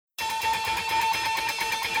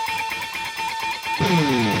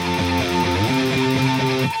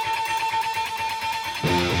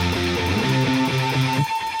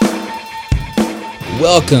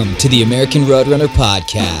Welcome to the American Roadrunner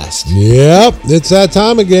Podcast. Yep, it's that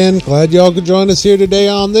time again. Glad y'all could join us here today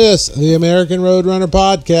on this, the American Roadrunner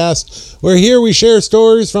Podcast, where here we share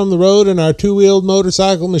stories from the road in our two-wheeled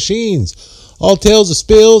motorcycle machines. All tales of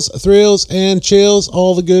spills, thrills, and chills,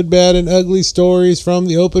 all the good, bad, and ugly stories from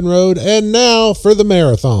the open road, and now for the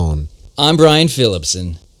marathon. I'm Brian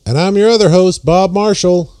Phillipson. And I'm your other host, Bob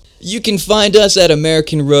Marshall. You can find us at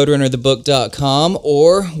AmericanRoadrunnerTheBook.com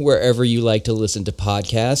or wherever you like to listen to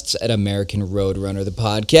podcasts at American Roadrunner the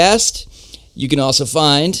Podcast. You can also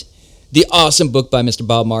find the awesome book by Mr.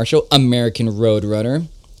 Bob Marshall, American Roadrunner. You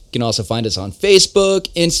can also find us on Facebook,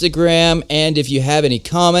 Instagram, and if you have any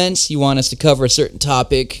comments, you want us to cover a certain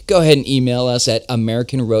topic, go ahead and email us at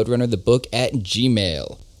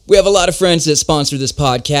AmericanRoadrunnerTheBook@gmail. We have a lot of friends that sponsor this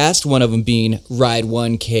podcast, one of them being Ride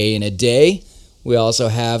 1K in a Day. We also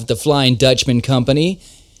have the Flying Dutchman Company.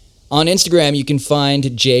 On Instagram, you can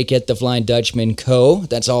find Jake at the Flying Dutchman Co.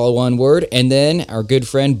 That's all one word. And then our good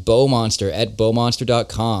friend Bo Monster at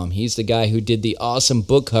BoMonster.com. He's the guy who did the awesome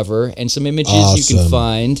book cover and some images you can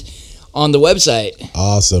find on the website.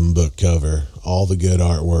 Awesome book cover. All the good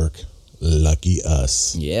artwork. Lucky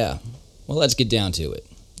us. Yeah. Well, let's get down to it.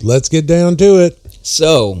 Let's get down to it.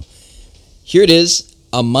 So, here it is,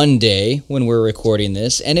 a Monday when we're recording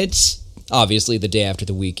this, and it's obviously the day after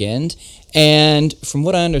the weekend. And from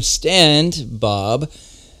what I understand, Bob,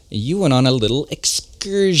 you went on a little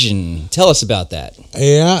excursion. Tell us about that.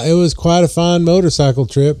 Yeah, it was quite a fine motorcycle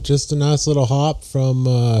trip. Just a nice little hop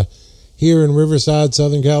from here in Riverside,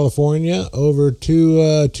 Southern California, over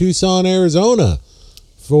to Tucson, Arizona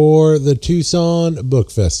for the Tucson Book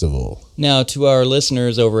Festival. Now, to our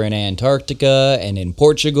listeners over in Antarctica and in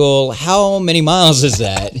Portugal, how many miles is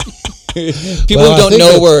that? People don't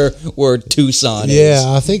know where Tucson is.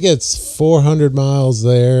 Yeah, I think it's 400 miles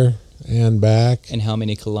there and back. And how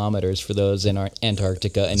many kilometers for those in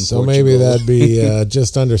Antarctica and so Portugal? Maybe that'd be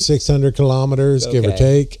just under 600 kilometers, give or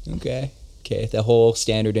take. Okay. The whole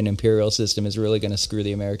standard and imperial system is really going to screw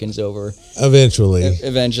the Americans over.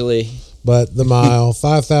 Eventually. But the mile,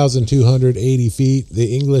 5,280 feet.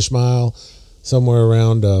 The English mile, somewhere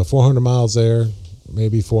around 400 miles there.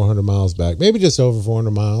 Maybe 400 miles back. Maybe just over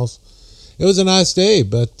 400 miles. It was a nice day,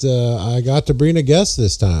 but I got to bring a guest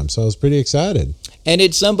this time, so I was pretty excited. And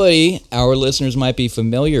it's somebody our listeners might be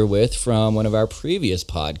familiar with from one of our previous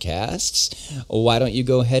podcasts. Why don't you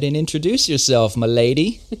go ahead and introduce yourself, my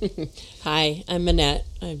lady? Hi, I'm Annette.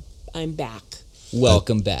 I'm back.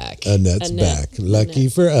 Welcome back. Annette's back. Lucky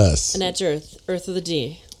for us. Annette's Earth with a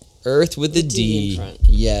D. Earth with the D. in front.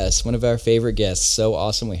 Yes, one of our favorite guests. So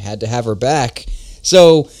awesome. We had to have her back.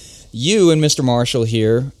 So you and Mr. Marshall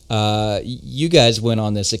here, you guys went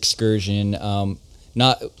on this excursion,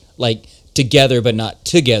 not like together, but not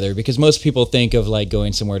together, because most people think of like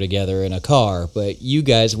going somewhere together in a car, but you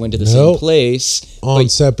guys went to the same place on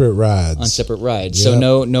separate rides. Yep. So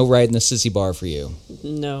no ride in the sissy bar for you.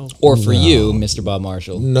 No. Or for you, Mr. Bob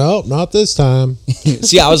Marshall. No, not this time.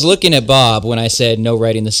 See, I was looking at Bob when I said no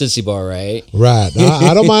riding the sissy bar, right? Right.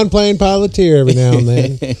 I don't mind playing Piloteer every now and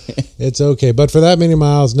then. It's okay. But for that many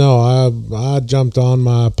miles, no. I jumped on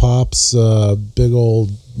my pop's big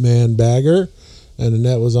old man bagger, and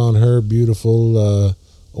Annette was on her beautiful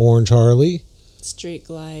orange Harley. Street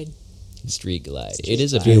Glide. It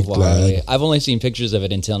is a beautiful Harley. I've only seen pictures of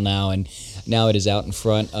it until now, and now it is out in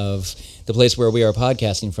front of the place where we are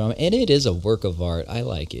podcasting from, and it is a work of art. I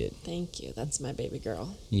like it. Thank you. That's my baby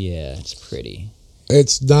girl. Yeah, it's pretty.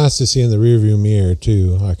 It's nice to see in the rearview mirror,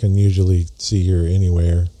 too. I can usually see her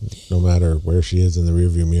anywhere, no matter where she is in the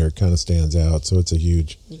rearview mirror. It kind of stands out, so it's a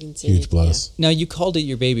huge plus. Yeah. Now, you called it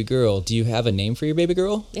your baby girl. Do you have a name for your baby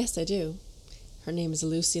girl? Yes, I do. Her name is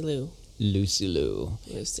Lucy Lou. Lucy Lou.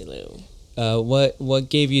 What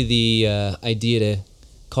gave you the idea to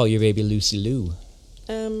call your baby Lucy Lou?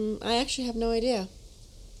 I actually have no idea.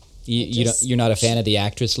 You're not a fan of the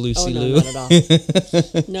actress Lucy Lou? Not at all.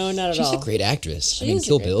 No, not at all. She's a great actress.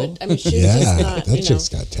 Kill Bill. She was just not, that chick's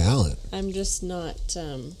got talent. I'm just not.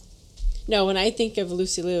 No, when I think of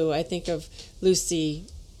Lucy Lou, I think of Lucille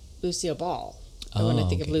Ball. When I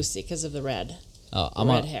think of Lucy, because of the red.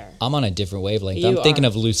 Red hair. I'm on a different wavelength. I'm thinking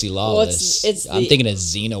of Lucy Lawless. Well, I'm thinking of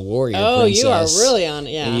Xena Warrior. Oh, Princess. you are really on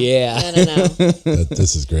it. Yeah. No.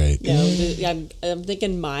 This is great. I'm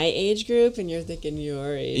thinking my age group, and you're thinking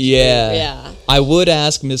your age group. Yeah. I would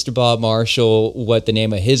ask Mr. Bob Marshall what the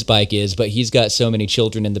name of his bike is, but he's got so many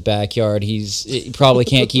children in the backyard, he probably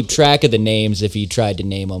can't keep track of the names if he tried to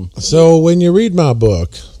name them. So when you read my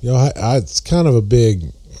book, it's kind of a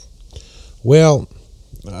big. Well,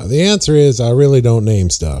 The answer is I really don't name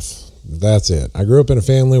stuff. That's it. I grew up in a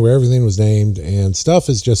family where everything was named, and stuff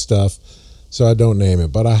is just stuff, so I don't name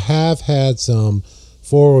it. But I have had some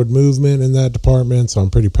forward movement in that department, so I'm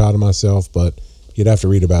pretty proud of myself, but you'd have to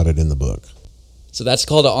read about it in the book. So that's a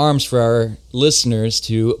call to arms for our listeners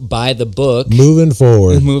to buy the book. Moving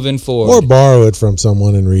forward. Moving forward. Or borrow it from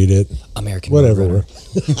someone and read it. American Whatever Road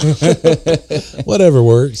works. Whatever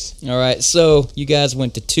works. All right, so you guys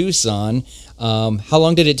went to Tucson. How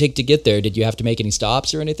long did it take to get there? Did you have to make any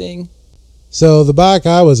stops or anything? So the bike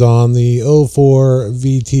I was on, the 04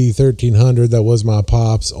 VT 1300, that was my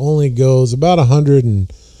pop's, only goes about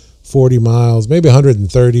 140 miles, maybe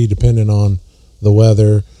 130 depending on the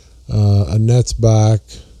weather. A Nets bike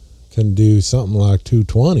can do something like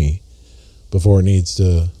 220 before it needs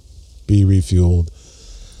to be refueled.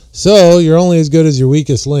 So you're only as good as your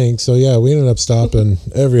weakest link. So yeah, we ended up stopping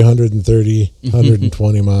every 130,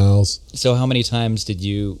 120 miles. So how many times did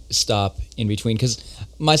you stop in between? Because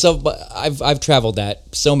myself, I've traveled that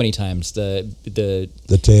so many times. The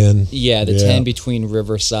 10. Yeah, the 10 between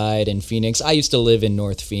Riverside and Phoenix. I used to live in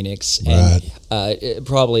North Phoenix, and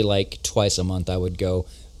probably like twice a month I would go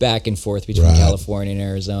back and forth between California and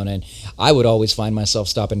Arizona, and I would always find myself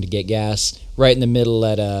stopping to get gas right in the middle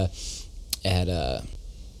at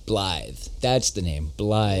Blythe. That's the name,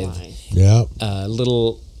 Blythe. Yeah.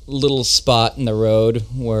 Little spot in the road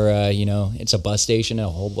where it's a bus station and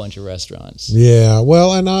a whole bunch of restaurants. Yeah,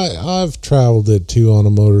 well, and I've traveled it too on a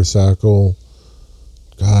motorcycle.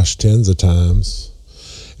 Gosh, tens of times.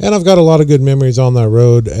 And I've got a lot of good memories on that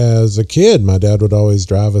road as a kid. My dad would always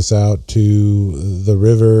drive us out to the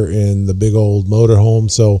river in the big old motorhome.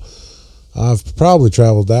 So I've probably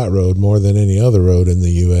traveled that road more than any other road in the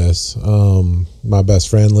U.S. My best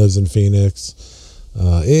friend lives in Phoenix.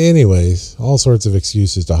 Anyways, all sorts of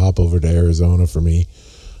excuses to hop over to Arizona for me.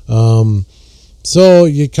 So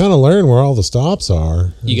you kind of learn where all the stops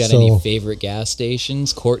are. You got any favorite gas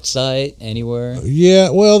stations, Quartzsite, anywhere? Yeah,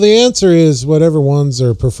 well, the answer is whatever ones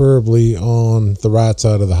are preferably on the right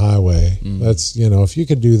side of the highway. That's, if you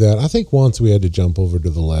could do that. I think once we had to jump over to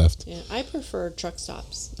the left. Yeah, I prefer truck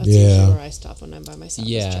stops. That's usually where I stop when I'm by myself.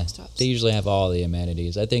 Yeah, truck stops. They usually have all the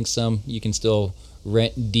amenities. I think some you can still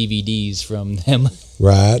rent DVDs from them.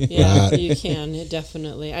 Right. Yeah, you can,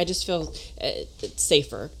 definitely. I just feel it's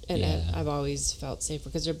safer, and I've always felt safer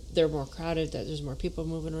because they're more crowded. That there's more people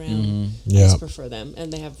moving around. I just prefer them,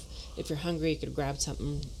 and they have. If you're hungry, you could grab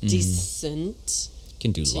something decent.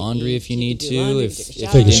 You can do laundry if you need to. If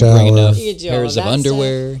take a shower. Bring enough pairs of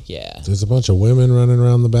underwear. Yeah. There's a bunch of women running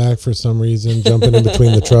around the back for some reason, jumping in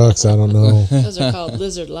between the trucks. I don't know. Those are called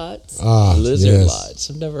lizard lots. Lizard lots.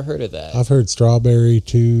 I've never heard of that. I've heard strawberry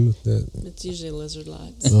too. It's usually lizard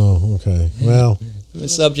lots. Oh, okay. Well, the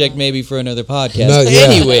subject maybe for another podcast.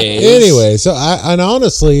 Anyway, so I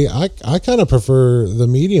honestly kind of prefer the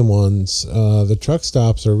medium ones. The truck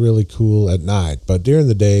stops are really cool at night, but during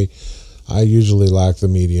the day, I usually like the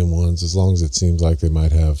medium ones as long as it seems like they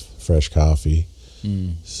might have fresh coffee.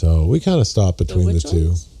 So we kind of stop between the two.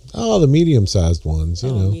 Ones? Oh, the medium-sized ones, you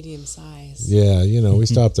know. Medium size. Yeah, we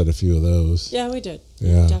stopped at a few of those. Yeah, we did.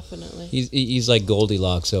 Yeah. Definitely. He's like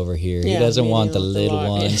Goldilocks over here. Yeah, he doesn't want the little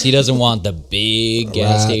ones. He doesn't want the big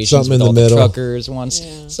gas stations something with in all the middle. truckers. Wants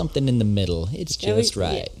something in the middle. It's just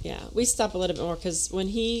right. Yeah, we stop a little bit more because when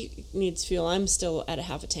he needs fuel, I'm still at a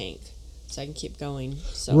half a tank, so I can keep going.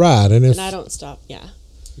 So, right, and I don't stop. Yeah.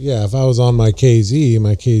 Yeah, if I was on my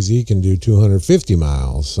KZ can do 250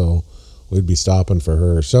 miles, so we'd be stopping for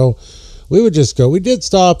her. So we would just go. We did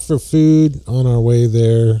stop for food on our way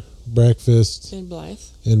there, breakfast In Blythe.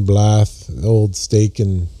 the old steak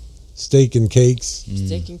and cakes.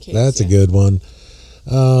 Steak and cakes. That's a good one.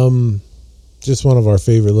 Just one of our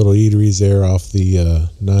favorite little eateries there off the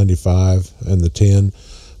 95 and the 10.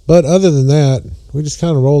 But other than that, we just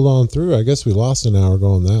kind of rolled on through. I guess we lost an hour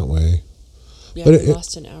going that way. Yeah, but we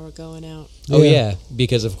lost an hour going out. Oh yeah,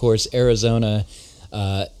 because of course Arizona,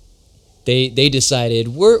 they decided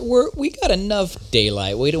we got enough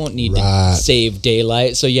daylight. We don't need to save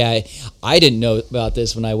daylight. So yeah, I didn't know about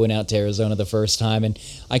this when I went out to Arizona the first time, and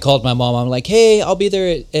I called my mom. I'm like, hey, I'll be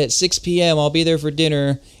there at 6 p.m. I'll be there for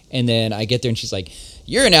dinner. And then I get there and she's like,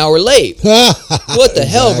 you're an hour late. What the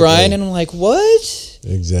hell, Brian? And I'm like, what?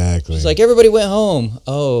 Exactly. It's like everybody went home.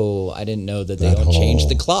 Oh, I didn't know that they all changed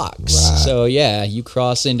the clocks. Right. So yeah, you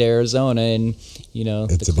cross into Arizona and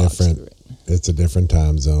it's a different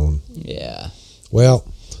time zone. Yeah. Well,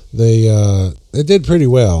 they did pretty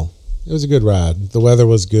well. It was a good ride. The weather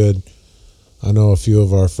was good. I know a few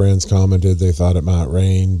of our friends commented they thought it might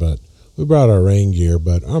rain, but we brought our rain gear,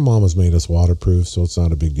 but our mama's made us waterproof, so it's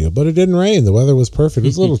not a big deal. But it didn't rain. The weather was perfect. It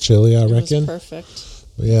was a little chilly, I reckon. It was perfect.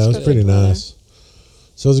 But yeah, it was pretty nice.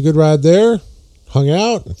 So it was a good ride there. Hung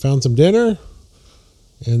out, found some dinner,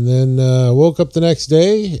 and then woke up the next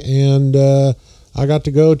day, and I got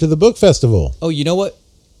to go to the book festival. Oh, you know what?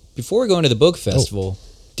 Before we go into the book festival,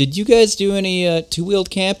 did you guys do any two-wheeled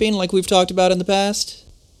camping like we've talked about in the past?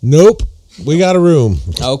 Nope. We got a room.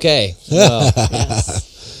 Okay. Well,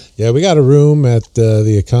 Yeah, we got a room at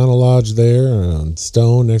the Econo Lodge there on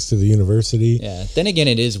Stone next to the university. yeah. Then again,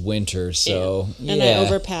 it is winter, so And I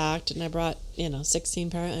overpacked, and I brought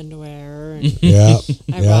 16 pair of underwear, and Yeah.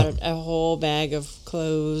 I brought a whole bag of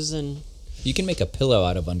clothes, and You can make a pillow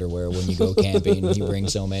out of underwear when you go camping. You bring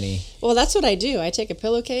so many. well, that's what I do. I take a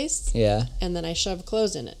pillowcase, Yeah. and then I shove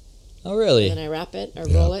clothes in it, Oh, really? and then I wrap it, or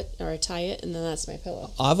roll it, or I tie it, and then that's my pillow.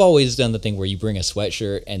 I've always done the thing where you bring a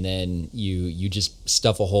sweatshirt and then you just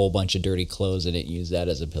stuff a whole bunch of dirty clothes in it and use that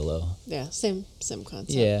as a pillow. Yeah, same concept.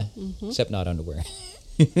 Yeah. Except not underwear.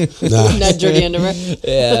 Nah. Not dirty underwear.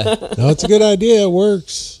 Yeah. No, it's a good idea. It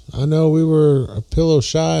works. I know we were a pillow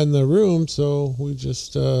shy in the room, so we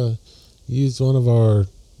just used one of our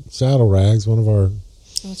saddle rags, one of our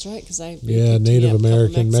Oh, that's right, because I Native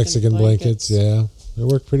American Mexican blankets. Yeah, it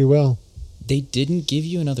worked pretty well. They didn't give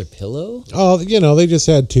you another pillow? Oh, they just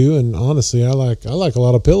had two, and honestly, I like a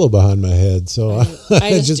lot of pillow behind my head, so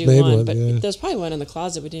I just do made one, but Yeah. there's probably one in the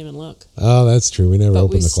closet. We didn't even look. Oh, that's true. We never But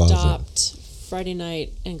opened we the closet. stopped Friday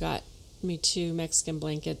night and got me 2 Mexican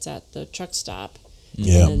blankets at the truck stop.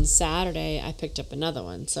 Yeah. And then Saturday, I picked up another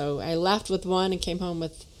one. So I left with one and came home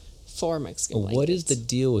with 4 Mexican blankets. What is the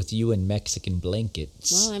deal with you and Mexican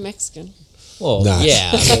blankets? Well, I'm Mexican. Well, Nice.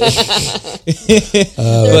 yeah. They're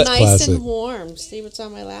that's nice classic. and warm. See what's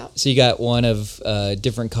on my lap? So you got one of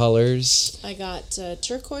different colors. I got a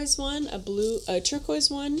turquoise one, a turquoise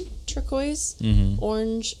one,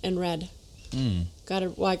 orange, and red. I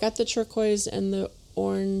got the turquoise and the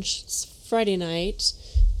orange Friday night,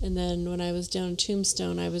 and then when I was down in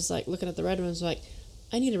Tombstone, I was like looking at the red ones, like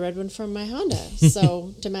I need a red one for my Honda,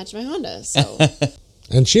 so to match my Honda. So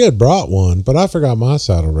And she had brought one, but I forgot my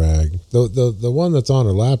saddle rag. The one that's on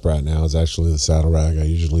her lap right now is actually the saddle rag I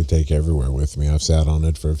usually take everywhere with me. I've sat on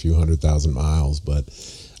it for a few 100,000 miles, but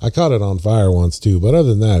I caught it on fire once too. But other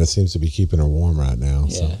than that, it seems to be keeping her warm right now.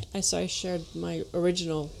 Yeah. I shared my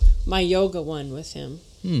yoga one with him.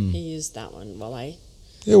 He used that one while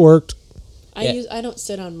It worked. I don't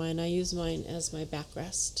sit on mine. I use mine as my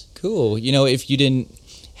backrest. Cool. If you didn't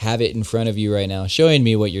have it in front of you right now, showing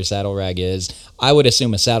me what your saddle rag is, I would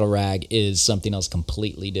assume a saddle rag is something else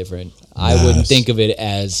completely different. I wouldn't think of it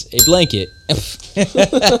as a blanket.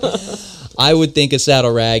 I would think a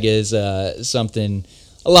saddle rag is something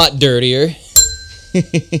a lot dirtier.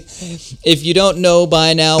 If you don't know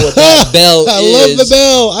by now what that bell I is, love the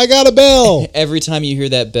bell. I got a bell. every time you hear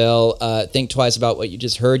that bell, think twice about what you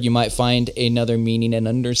just heard. You might find another meaning and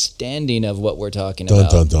understanding of what we're talking Dun,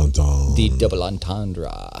 about. dun, dun, dun. The double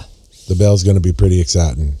entendre. The bell's going to be pretty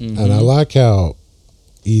exciting. And I like how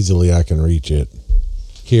easily I can reach it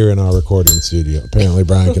here in our recording studio. Apparently,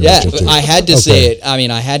 Brian can Yeah, reach it too. I had to say it. I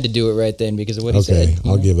mean, I had to do it right then because of what he said.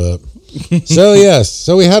 I'll give up.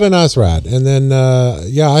 So we had a nice ride, and then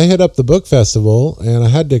I hit up the book festival, and I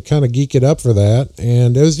had to kind of geek it up for that,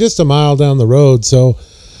 and it was just a mile down the road, so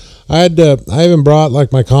I even brought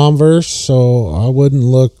like my Converse so I wouldn't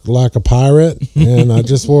look like a pirate, and I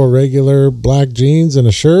just wore regular black jeans and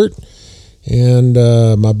a shirt and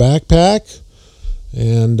my backpack,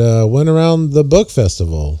 and went around the book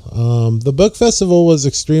festival. The book festival was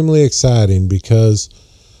extremely exciting because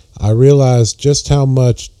I realized just how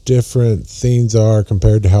much different things are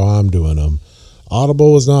compared to how I'm doing them.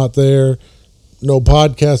 Audible was not there. No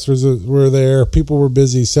podcasters were there. People were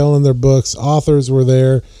busy selling their books. Authors were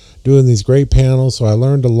there doing these great panels. So I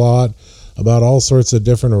learned a lot about all sorts of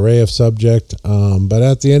different array of subject. But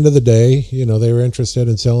at the end of the day, they were interested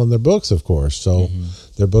in selling their books, of course. So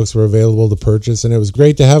their books were available to purchase, and it was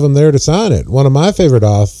great to have them there to sign it. One of my favorite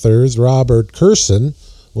authors, Robert Kurson,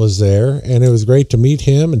 was there, and it was great to meet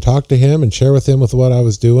him and talk to him and share with him with what I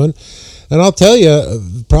was doing. And I'll tell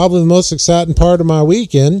you, probably the most exciting part of my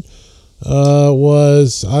weekend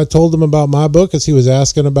was I told him about my book as he was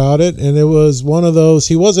asking about it, and it was one of those,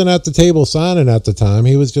 he wasn't at the table signing at the time,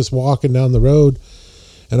 he was just walking down the road,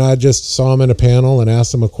 and I just saw him in a panel and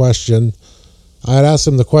asked him a question. I had asked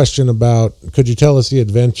him the question about, could you tell us the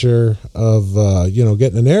adventure of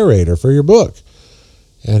getting a narrator for your book?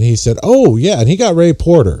 And he said, oh, yeah. And he got Ray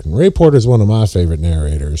Porter. And Ray Porter is one of my favorite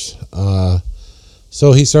narrators.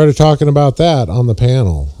 So he started talking about that on the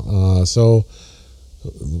panel.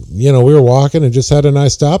 We were walking and just had a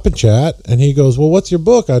nice stop and chat. And he goes, well, what's your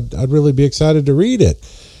book? I'd really be excited to read it.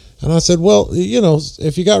 And I said, well,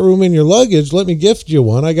 if you got room in your luggage, let me gift you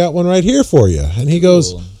one. I got one right here for you. And he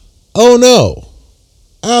goes, oh, no,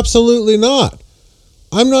 absolutely not.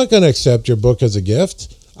 I'm not going to accept your book as a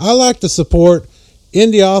gift. I like to support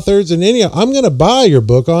indie authors and I'm going to buy your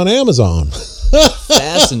book on Amazon.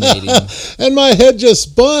 Fascinating. And my head just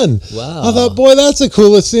spun. Wow. I thought, boy, that's the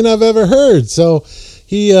coolest thing I've ever heard. So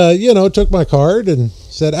he, took my card and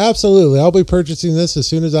said, absolutely, I'll be purchasing this as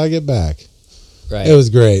soon as I get back. Right. It was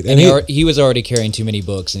great. And he was already carrying too many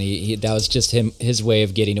books, and he that was just his way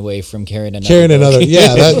of getting away from carrying another book.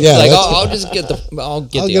 Yeah. Like, I'll just get I'll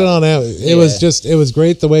get it on Amazon. It was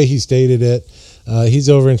great the way he stated it. He's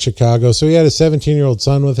over in Chicago, so he had a 17-year-old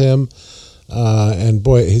son with him. And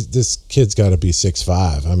boy, this kid's got to be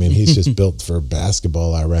 6'5". I mean, he's just built for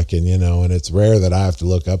basketball, I reckon, and it's rare that I have to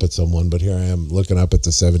look up at someone, but here I am looking up at the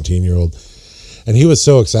 17-year-old. And he was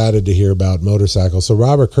so excited to hear about motorcycles. So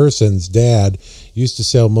Robert Kurson's dad used to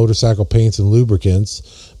sell motorcycle paints and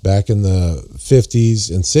lubricants back in the 50s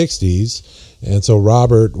and 60s. And so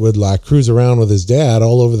Robert would cruise around with his dad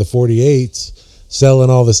all over the 48s selling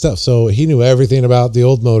all this stuff. So he knew everything about the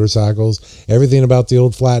old motorcycles, everything about the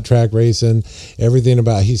old flat track racing, everything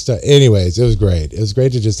about anyways, it was great. It was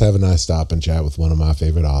great to just have a nice stop and chat with one of my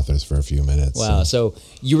favorite authors for a few minutes. Wow. So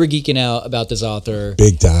you were geeking out about this author.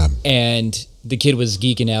 Big time. And the kid was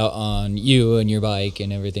geeking out on you and your bike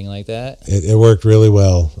and everything like that. It worked really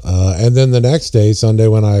well. And then the next day, Sunday,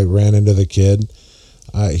 when I ran into the kid,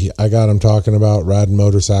 I got him talking about riding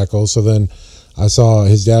motorcycles. So then I saw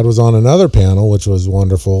his dad was on another panel, which was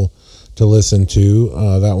wonderful to listen to.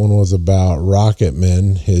 That one was about Rocket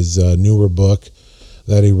Men, his newer book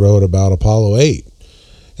that he wrote about Apollo 8.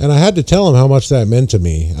 And I had to tell him how much that meant to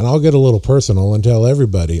me. And I'll get a little personal and tell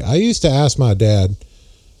everybody. I used to ask my dad,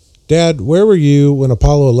 Dad, where were you when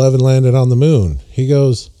Apollo 11 landed on the moon? He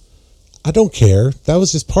goes, I don't care. That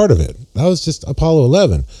was just part of it. That was just Apollo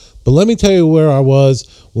 11. But let me tell you where I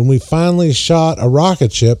was when we finally shot a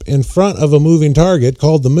rocket ship in front of a moving target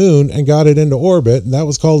called the moon and got it into orbit, and that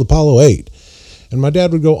was called Apollo 8. And my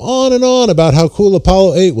dad would go on and on about how cool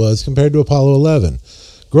Apollo 8 was compared to Apollo 11.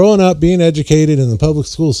 Growing up, being educated in the public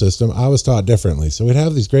school system, I was taught differently. So we'd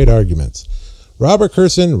have these great arguments. Robert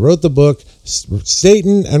Kurson wrote the book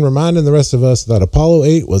stating and reminding the rest of us that Apollo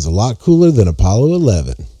 8 was a lot cooler than Apollo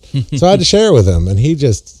 11. So I had to share it with him, and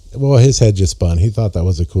his head just spun. He thought that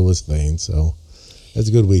was the coolest thing, so it was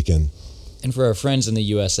a good weekend. And for our friends in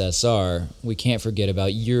the USSR, we can't forget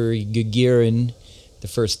about Yuri Gagarin, the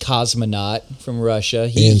first cosmonaut from Russia.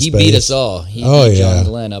 He beat us all. He beat John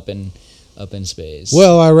Glenn up in space.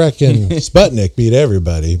 Well, I reckon Sputnik beat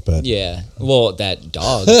everybody, but yeah. Well, that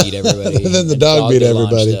dog beat everybody. Then the dog beat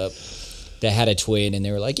everybody. That had a twin, and they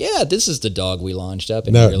were like, "Yeah, this is the dog we launched up."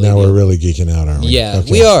 And now we're really geeking out, aren't we? Yeah,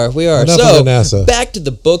 okay. we are. Enough so of the NASA. Back to the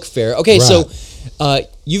book fair. Okay, right. So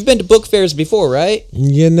you've been to book fairs before, right?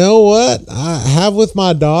 You know what? I have with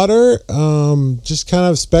my daughter, just kind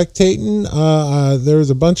of spectating. There was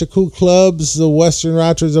a bunch of cool clubs, the Western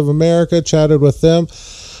Writers of America, chatted with them.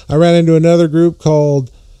 I ran into another group called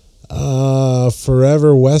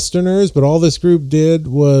Forever Westerners, but all this group did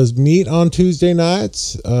was meet on Tuesday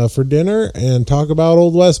nights for dinner and talk about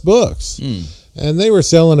Old West books. And they were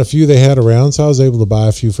selling a few they had around, so I was able to buy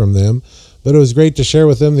a few from them. But it was great to share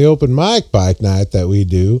with them the open mic bike night that we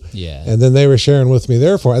do. Yeah. And then they were sharing with me and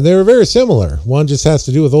they were very similar. One just has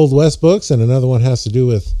to do with Old West books, and another one has to do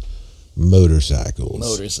with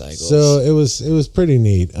motorcycles. So it was pretty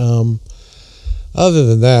neat. Other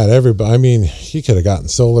than that, you could have gotten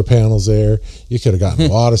solar panels there. You could have gotten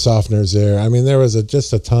water softeners there. I mean, there was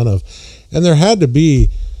just a ton of, and there had to be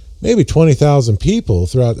maybe 20,000 people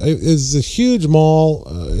throughout. It was a huge mall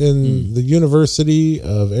in the University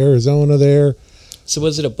of Arizona there. So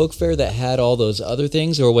was it a book fair that had all those other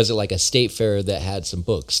things, or was it like a state fair that had some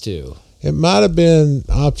books too? It might have been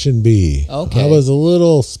option B. Okay. I was a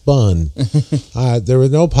little spun. There were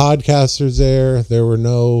no podcasters there. There were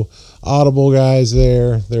no Audible guys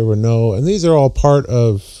there. There were no, and these are all part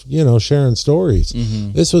of, sharing stories.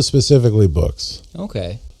 Mm-hmm. This was specifically books.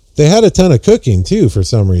 Okay. They had a ton of cooking too for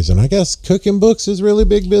some reason. I guess cooking books is really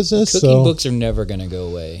big business. Cooking books are never going to go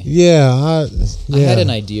away. Yeah. I had an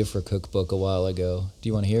idea for a cookbook a while ago. Do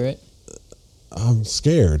you want to hear it? I'm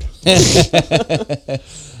scared.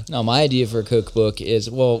 No, my idea for a cookbook is,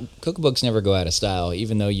 cookbooks never go out of style,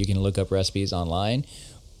 even though you can look up recipes online.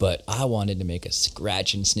 But I wanted to make a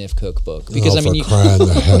scratch and sniff cookbook because no. Get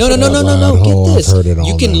this.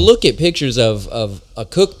 You can look at pictures of a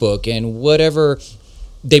cookbook and whatever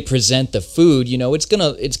they present the food, it's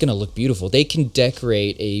gonna look beautiful. They can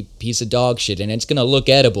decorate a piece of dog shit and it's gonna look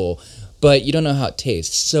edible. but you don't know how it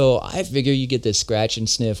tastes. So I figure you get this scratch and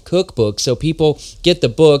sniff cookbook. So people get the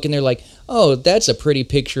book and they're like, oh, that's a pretty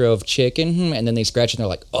picture of chicken. And then they scratch and they're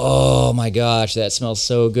like, oh my gosh, that smells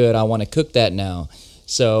so good. I want to cook that now.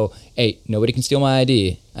 So, hey, nobody can steal my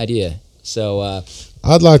idea. So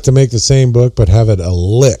I'd like to make the same book, but have it a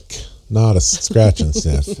lick, not a scratch and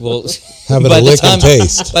sniff. Well, have it a lick and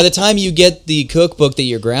taste. By the time you get the cookbook that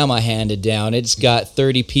your grandma handed down, it's got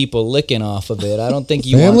 30 people licking off of it. I don't think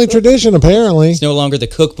you Family tradition, apparently. It's no longer the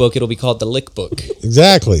cookbook. It'll be called the lick book.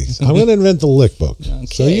 Exactly. I'm going to invent the lick book. Okay.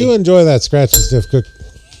 So you enjoy that scratch and sniff cook.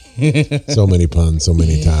 So many puns, so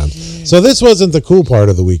many times. So this wasn't the cool part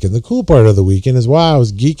of the weekend. The cool part of the weekend is while I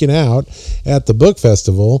was geeking out at the book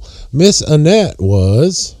festival, Miss Annette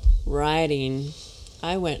was riding.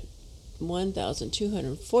 I went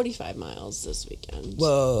 1,245 miles this weekend.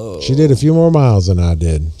 Whoa. She did a few more miles than I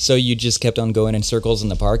did. So you just kept on going in circles in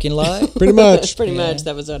the parking lot? Pretty much. Pretty much.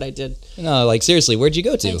 That was what I did. No, like seriously, where'd you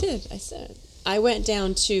go to? I said. I went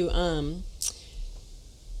down to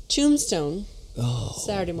Tombstone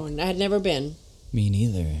Saturday morning. I had never been. Me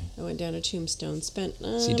neither. I went down to Tombstone, spent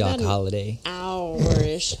See Doc Holliday.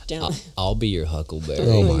 Hour-ish down. I'll be your Huckleberry.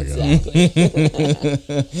 Oh my God.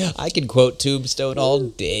 I could quote Tombstone all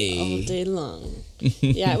day. All day long.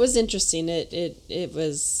 Yeah, it was interesting. It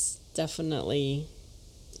was definitely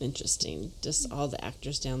interesting. Just all the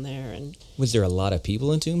actors down there. And was there a lot of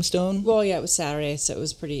people in Tombstone? well, yeah, it was Saturday, so it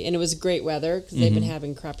was pretty, and it was great weather because they've been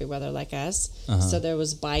having crappy weather like us. So there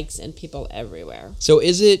was bikes and people everywhere. So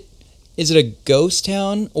is it a ghost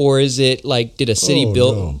town, or is it like, did a city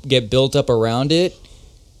get built up around it?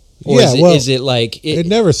 Or is it like it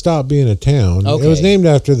never stopped being a town. Okay. It was named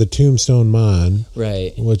after the Tombstone Mine,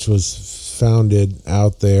 right? which was founded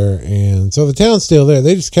out there, and so the town's still there.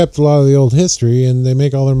 They just kept a lot of the old history, and they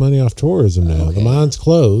make all their money off tourism now. Okay. The mine's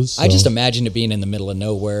closed. I just so- imagined it being in the middle of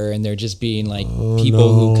nowhere, and there just being like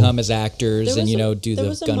people who come as actors and do the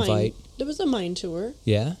gunfight. There was a mine tour.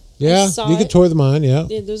 Yeah. Yeah, saw you could it. tour the mine. Yeah,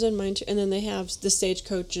 Yeah, there's a mine tour, and then they have the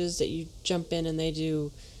stagecoaches that you jump in and they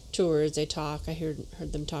do tours. They talk. I heard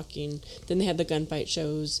them talking. Then they have the gunfight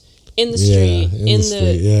shows in the street,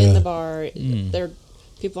 in the bar. They're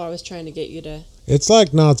people are always trying to get you to. It's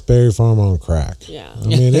like Knott's Berry Farm on crack. Yeah. I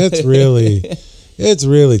mean, it's really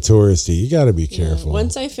touristy. You got to be careful.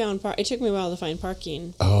 Once I found it took me a while to find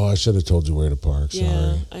parking. Oh, I should have told you where to park.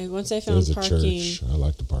 Yeah, Sorry. once I found There's a parking, church. I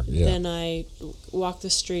like to park. Yeah. then I walked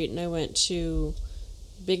the street and I went to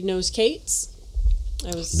Big Nose Kate's.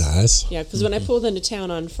 I was Nice. Yeah, because when I pulled into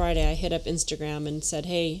town on Friday, I hit up Instagram and said,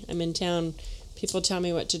 "Hey, I'm in town. People tell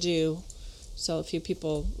me what to do." So a few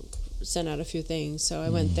people sent out a few things. So I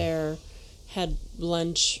went there, had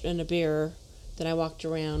lunch and a beer. Then I walked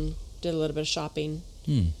around, did a little bit of shopping,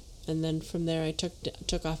 and then from there I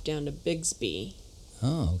took off down to Bigsby.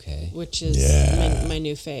 Oh, okay. Which is my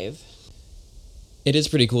new fave. It is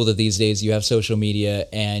pretty cool that these days you have social media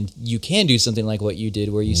and you can do something like what you did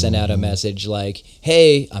where you send out a message like,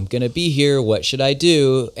 hey, I'm going to be here. What should I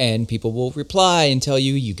do? And people will reply and tell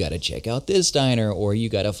you got to check out this diner or you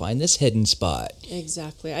got to find this hidden spot.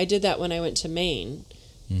 Exactly. I did that when I went to Maine.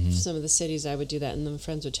 Some of the cities I would do that and then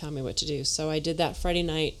friends would tell me what to do. So I did that Friday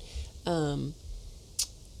night. A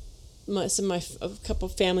couple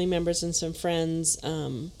family members and some friends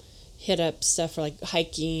hit up stuff for like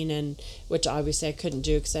hiking, and which obviously I couldn't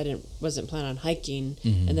do because I wasn't planning on hiking.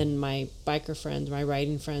 And then my biker friends, my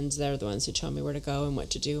riding friends, they're the ones who tell me where to go and what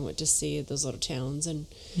to do and what to see at those little towns. And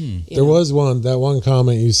There was that one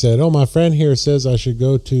comment you said, "Oh, my friend here says I should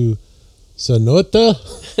go to Sonoita."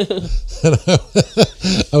 And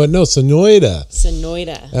I would know Sonoita.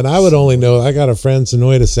 And I would only know, I got a friend,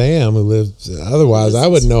 Sonoita Sam, who lives, otherwise I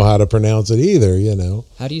wouldn't know how to pronounce it either,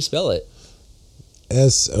 How do you spell it?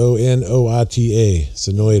 Sonoita,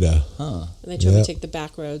 Sonoita. Huh. And they told me to take the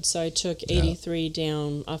back road. So I took 83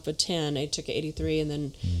 down off of 10. I took 83 and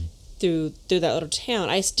then through that little town.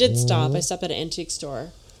 I did stop. I stopped at an antique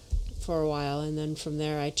store for a while. And then from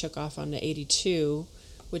there I took off onto 82,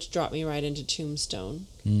 which dropped me right into Tombstone.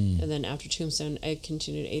 And then after Tombstone, I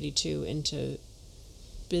continued 82 into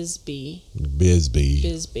Bisbee.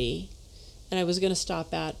 And I was going to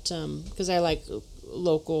stop at, because I like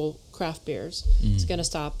local craft beers. I was going to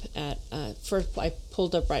stop at, first I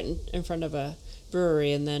pulled up right in front of a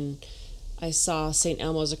brewery, and then I saw St.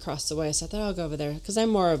 Elmo's across the way. So I thought I'll go over there, because I'm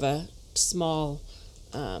more of a small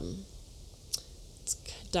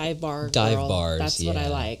dive bar girl. Bars. That's what I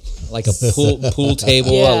like. Like a pool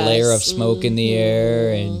table, a layer of smoke in the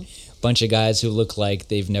air, and bunch of guys who look like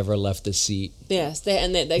they've never left the seat. Yes,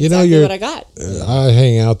 exactly what I got. I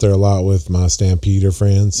hang out there a lot with my Stampeder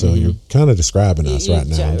friends, so you're kind of describing us right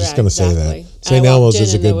now. I'm just going to say that. St. Elmo's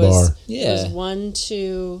is a good bar. There was 1,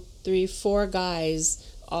 2, 3, 4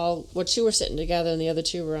 guys, all 2 were sitting together, and the other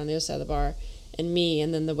 2 were on the other side of the bar, and me,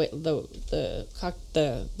 and then the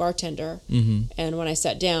bartender. Mm-hmm. And when I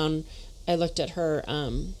sat down, I looked at her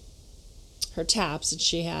taps, and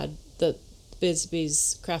she had the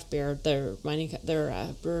Bisbee's craft beer, their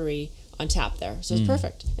brewery on tap there, so it was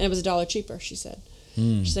perfect, and it was $1 cheaper. She said,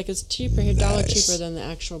 she's like, it's cheaper here, $1 cheaper than the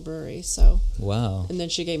actual brewery. So wow. And then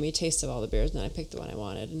she gave me a taste of all the beers, and then I picked the one I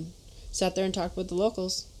wanted and sat there and talked with the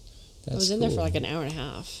locals. I was in there for like an hour and a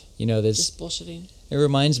half. Just bullshitting. It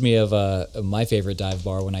reminds me of my favorite dive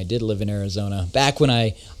bar when I did live in Arizona. Back when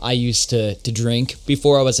I used to drink,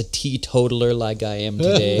 before I was a teetotaler like I am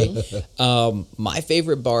today. My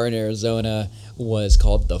favorite bar in Arizona was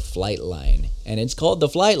called the Flight Line. And it's called the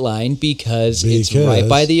Flight Line because it's right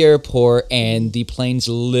by the airport, and the planes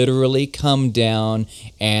literally come down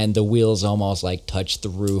and the wheels almost like touch the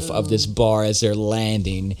roof of this bar as they're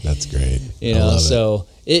landing. That's great. So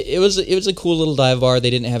it was a cool little dive bar.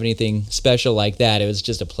 They didn't have anything special like that. It was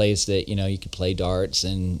just a place that, you could play darts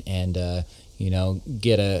and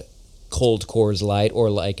get a cold Coors Light, or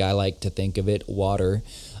like I like to think of it, water.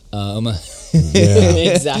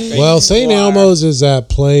 Exactly. Well, St. Elmo's is that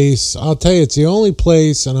place. I'll tell you, it's the only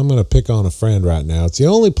place, and I'm going to pick on a friend right now. It's the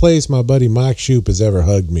only place my buddy Mike Shoup has ever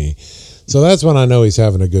hugged me. So that's when I know he's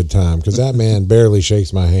having a good time, because that man barely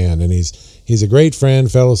shakes my hand, and he's a great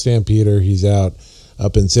friend, fellow Stampeder. He's out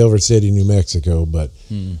up in Silver City, New Mexico, but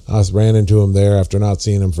I ran into him there after not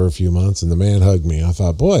seeing him for a few months, and the man hugged me. I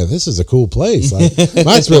thought, boy, this is a cool place. Like,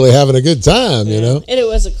 Mike's really having a good time, And it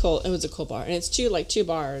was a cool bar, and it's two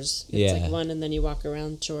bars. It's like one, and then you walk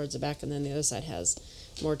around towards the back, and then the other side has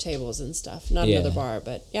more tables and stuff. Not another bar,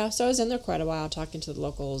 but so I was in there quite a while talking to the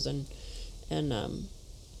locals and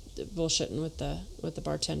bullshitting with the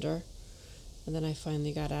bartender, and then I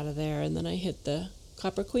finally got out of there, and then I hit the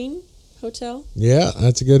Copper Queen Hotel. Yeah,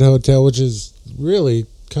 that's a good hotel, which is really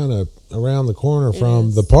kind of around the corner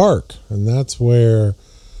from the park, and that's where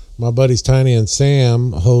my buddies Tiny and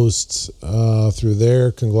Sam hosts through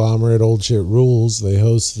their conglomerate Old Shit Rules. They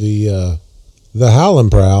host the Howl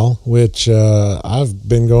and Prowl, which I've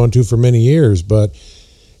been going to for many years, but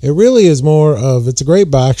it really is it's a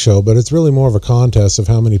great bike show, but it's really more of a contest of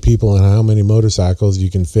how many people and how many motorcycles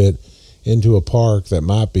you can fit into a park that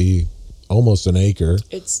might be almost an acre.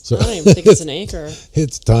 I don't even think it's an acre.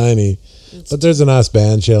 It's tiny. But there's a nice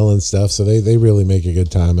band shell and stuff, so they really make a good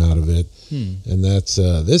time out of it. And that's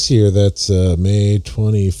this year, that's May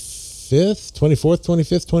 25th, 24th,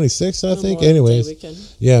 25th, 26th, I think.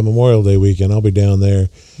 Anyways, Memorial Day weekend. I'll be down there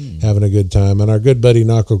having a good time. And our good buddy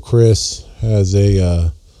Naco Chris has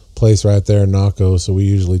a place right there in Naco, so we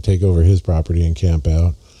usually take over his property and camp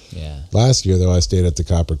out. Yeah. Last year, though, I stayed at the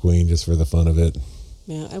Copper Queen just for the fun of it.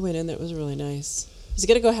 Yeah, I went in there. It was really nice. I was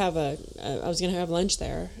gonna go have lunch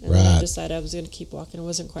there, and then I decided I was gonna keep walking. I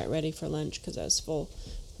wasn't quite ready for lunch because I was full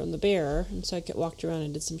from the beer, and so I walked around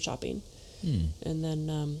and did some shopping, and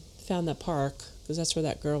then found that park because that's where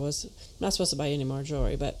that girl was. I'm not supposed to buy any more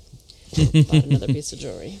jewelry, but bought another piece of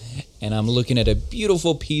jewelry. And I'm looking at a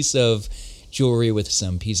beautiful piece of jewelry with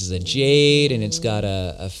some pieces of jade, and it's got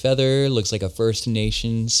a feather. Looks like a First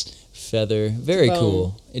Nations feather. Very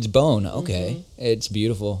cool. It's bone. Okay. It's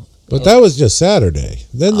beautiful. But that was just Saturday.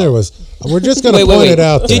 Then there was... We're just going to point it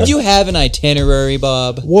out there. Did you have an itinerary,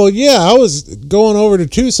 Bob? Well, yeah. I was going over to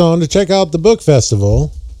Tucson to check out the book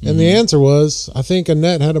festival. And the answer was, I think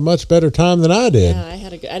Annette had a much better time than I did. Yeah, I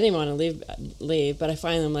didn't want to leave, but I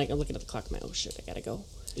finally, I'm looking at the clock. I'm like, oh, shit, I got to go.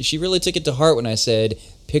 She really took it to heart when I said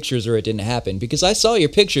pictures or it didn't happen, because I saw your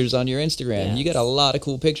pictures on your Instagram. Yeah. You got a lot of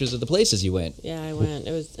cool pictures of the places you went. Yeah, I went.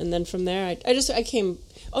 And then from there, I came...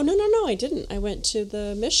 Oh, no, I didn't. I went to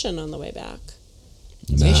the Mission on the way back.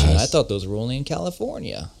 Nice. Mission? I thought those were only in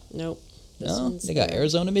California. Nope. No, they got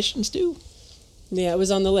Arizona missions too? Yeah, it was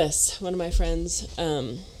on the list. One of my friends,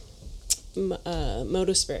 Moto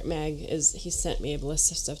Spirit Mag, he sent me a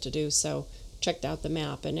list of stuff to do, so checked out the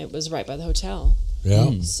map, and it was right by the hotel.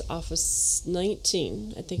 Yeah. It's office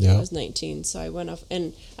 19. I think it was 19. So I went off,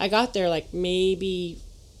 and I got there like maybe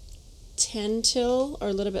 10 till, or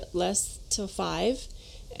a little bit less, till 5.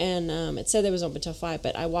 And it said it was open till 5,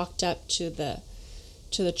 but I walked up to the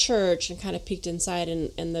church and kind of peeked inside,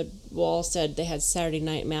 and the wall said they had Saturday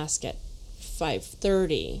night mass at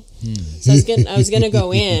 5:30. So I was gonna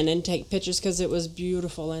go in and take pictures because it was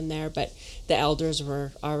beautiful in there, but the elders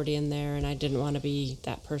were already in there, and I didn't want to be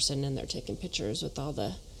that person in there taking pictures with all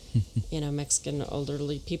the Mexican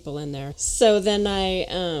elderly people in there. So then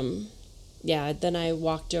then I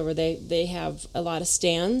walked over. They have a lot of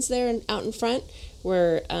stands there out in front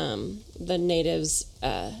where the natives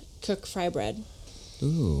cook fry bread.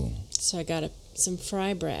 Ooh. So I got some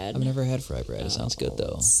fry bread. I've never had fry bread. It sounds good,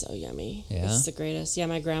 though. It's so yummy. Yeah? It's the greatest. Yeah,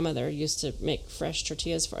 my grandmother used to make fresh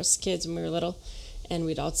tortillas for us kids when we were little, and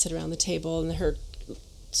we'd all sit around the table, and her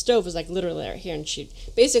stove was like literally right here, and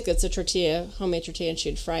basically it's a tortilla, homemade tortilla, and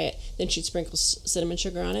she'd fry it, then she'd sprinkle cinnamon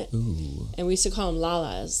sugar on it. Ooh. And we used to call them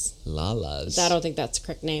lalas. Lalas. I don't think that's the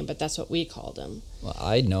correct name, but that's what we called them. Well,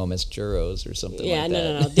 I know them as churros or something Yeah, like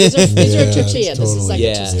that. no. These are tortilla. Totally. This is like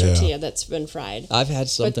Yeah. a tortilla that's been fried. I've had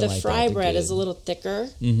something But the like fry that. bread They're is a good. little thicker.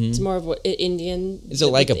 Mhm. It's more of what Indian. Is it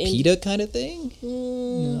like a with pita kind of thing?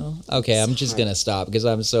 No. Okay, I'm just hard. gonna stop because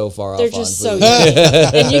I'm so far They're off on just so food.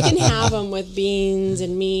 yummy. And you can have them with beans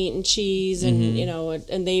and meat and cheese and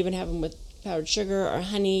and they even have them with powdered sugar or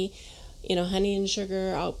honey, honey and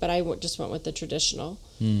sugar. But I just went with the traditional.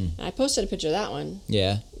 And I posted a picture of that one.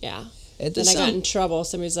 Yeah. Yeah. It Then does I got sound- in trouble.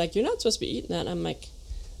 Somebody's like, "You're not supposed to be eating that." And I'm like,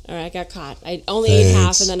 "All right, I got caught. I only ate half,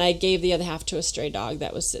 Thanks. and then I gave the other half to a stray dog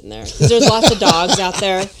that was sitting there. Because there's lots of dogs out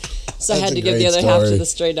there, so I That's had a to give the great other half to story. the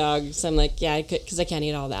stray dog. So I'm like, "Yeah, I could, because I can't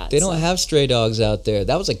eat all that." They don't so. have stray dogs out there.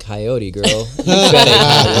 That was a coyote, girl. You bet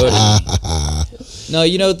a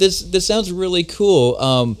coyote. No, this sounds really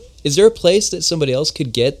cool. Is there a place that somebody else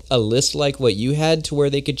could get a list like what you had to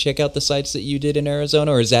where they could check out the sites that you did in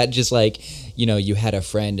Arizona? Or is that just like, you had a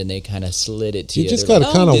friend and they kind of slid it to you? You just They're got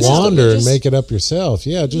to like, kind of this is the- wander and just- make it up yourself.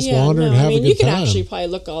 Yeah, just wander and have a good you can time. actually probably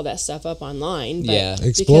look all that stuff up online. But Yeah.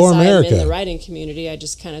 Explore because America. I'm in the writing community, I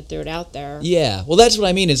just kind of threw it out there. Yeah, well, that's what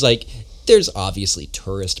I mean. Is like, there's obviously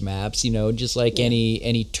tourist maps, just like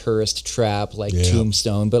any tourist trap, like Yeah.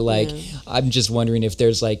 Tombstone. But like, Yeah. I'm just wondering if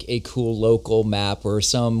there's like a cool local map or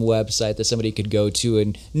some website that somebody could go to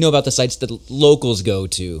and know about the sites that locals go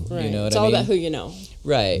to. Right. You know what It's I all mean? about who you know.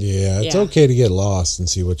 Right. Yeah, it's Yeah. okay to get lost and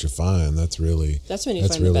see what you find. That's when you That's find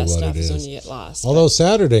the really best what stuff it is when is. you get lost. Although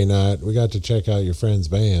Saturday night we got to check out your friend's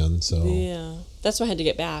band, so Yeah, that's why I had to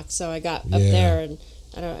get back. So I got up Yeah. there, and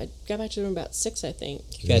I got back to the room about 6, I think.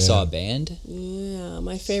 You guys Yeah. saw a band? Yeah,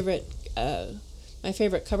 my favorite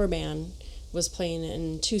cover band was playing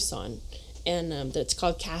in Tucson, and it's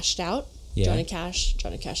called Cashed Out. Yeah. Johnny Cash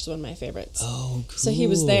is one of my favorites. Oh, cool. So he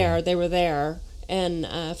was there. They were there, and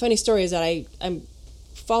funny story is that I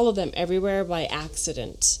follow them everywhere by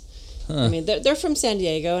accident. I mean, they're from San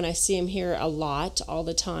Diego, and I see them here a lot, all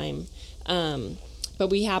the time. But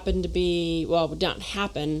we happened to be, not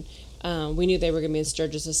happen. We knew they were going to be in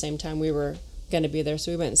Sturgis the same time we were going to be there,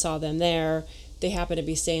 so we went and saw them there. They happened to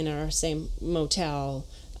be staying in our same motel.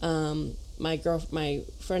 My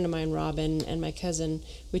friend of mine, Robin, and my cousin,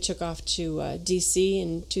 we took off to D.C.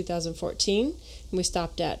 in 2014, and we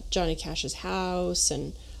stopped at Johnny Cash's house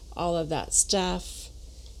and all of that stuff,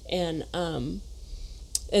 and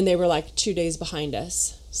they were like 2 days behind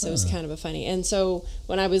us, so it was kind of a funny. And so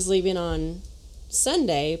when I was leaving on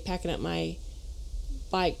Sunday, packing up my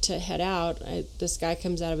bike to head out, this guy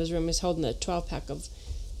comes out of his room. He's holding a 12-pack of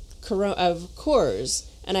Coors,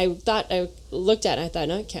 and I looked at it and I thought,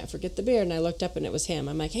 no, I can't forget the beer. And I looked up and it was him.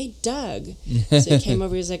 I'm like, "Hey, Doug." So he came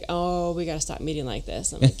over. He's like, "Oh, we got to stop meeting like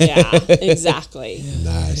this." I'm like, "Yeah, exactly."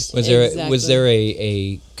 nice. Was there Exactly.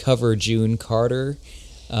 a cover June Carter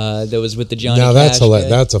that was with the Johnny Now that's Cash guy?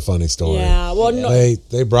 that's a funny story. Yeah. Well, no.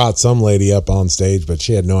 They brought some lady up on stage, but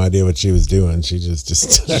she had no idea what she was doing. She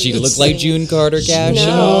just She looked like June Carter Cash.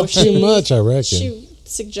 No, not too much, I reckon. She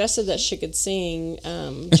suggested that she could sing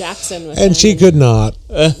Jackson with And him. she could not.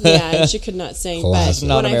 Yeah, and she could not sing. Classic. But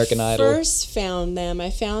Not when American I Idol. first found them, I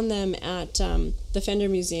found them at the Fender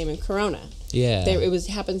Museum in Corona. Yeah. It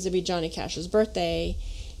happens to be Johnny Cash's birthday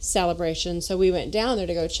celebration, so we went down there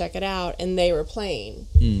to go check it out, and they were playing.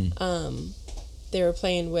 They were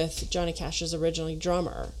playing with Johnny Cash's originally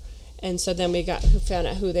drummer. And so then we found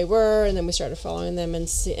out who they were, and then we started following them, and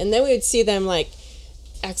then we would see them like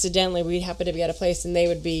accidentally. We'd happen to be at a place, and they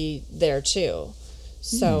would be there too.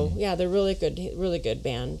 So yeah, they're really good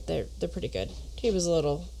band. They're pretty good. He was a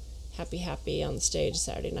little happy on the stage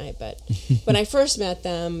Saturday night, but when I first met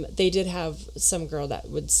them, they did have some girl that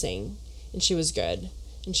would sing, and she was good,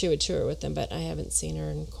 and she would tour with them. But I haven't seen her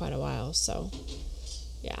in quite a while, so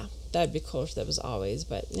yeah, that'd be cool if that was always.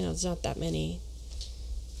 But there's not that many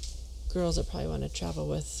girls that probably want to travel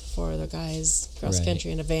with 4 other guys cross Right.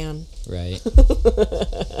 country in a van. Right.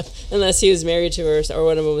 Unless he was married to her, or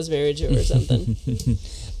one of them was married to her or something.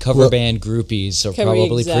 Cover band groupies are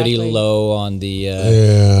probably pretty exactly. low on the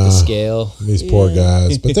Yeah. scale. These poor Yeah.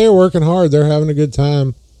 guys. But they're working hard. They're having a good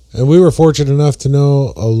time. And we were fortunate enough to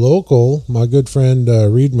know a local, my good friend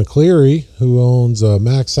Reed McCleary, who owns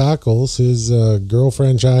Max Cycles. His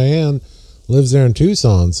girlfriend Cheyenne lives there in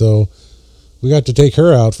Tucson, so we got to take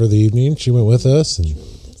her out for the evening. She went with us and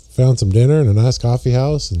found some dinner in a nice coffee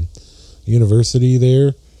house and university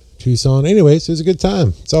there, Tucson. Anyways, it was a good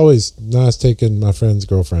time. It's always nice taking my friend's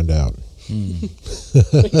girlfriend out.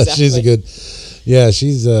 Exactly. She's a good, yeah.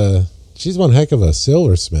 She's one heck of a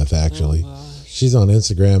silversmith, actually. Oh, wow. She's on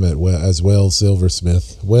Instagram as Wells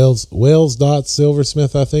Silversmith.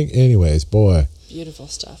 Wells.silversmith, I think. Anyways, boy. Beautiful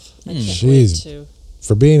stuff. I can't She's- wait to.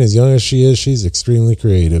 For being as young as she is, she's extremely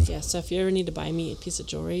creative. Yeah, so if you ever need to buy me a piece of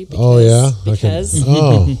jewelry, Oh, yeah? because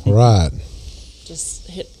Right. just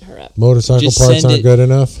hit her up. Motorcycle Just parts send aren't it- good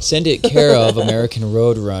enough? Send it care of American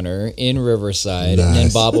Roadrunner in Riverside, and then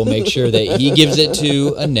Nice. Bob will make sure that he gives it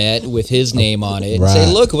to Annette with his name on it. And Right.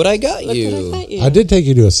 say, look what I got Look you. what I got you. I did take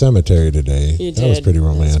you to a cemetery today. You That was did. pretty That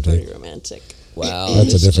was romantic. pretty romantic. Wow, That's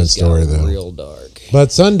a this different just got story, though. Real dark.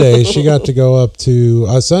 But Sunday, she got to go up to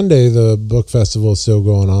Sunday. The book festival is still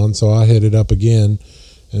going on, so I hit it up again.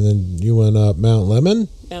 And then you went up Mount Lemon.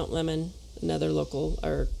 Mount Lemon, another local,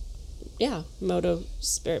 Moto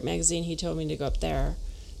Spirit magazine. He told me to go up there,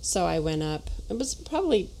 so I went up. It was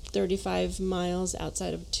probably 35 miles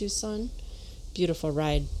outside of Tucson. Beautiful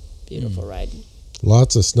ride, beautiful ride.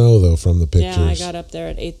 Lots of snow though from the pictures. Yeah, I got up there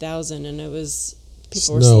at 8,000, and it was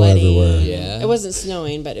people were Snow sledding. everywhere. Yeah. It wasn't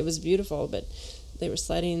snowing, but it was beautiful. But they were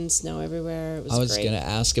sledding, snow everywhere. It was I was great. going to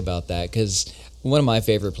ask about that because one of my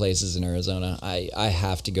favorite places in Arizona, I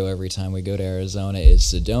have to go every time we go to Arizona, is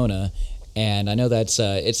Sedona. And I know that's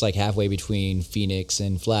it's like halfway between Phoenix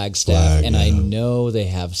and Flagstaff, and I yeah. know they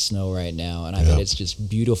have snow right now, and I Yeah. bet it's just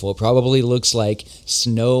beautiful. It probably looks like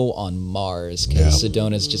snow on Mars because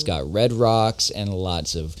Sedona's just got red rocks and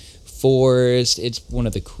lots of forest. It's one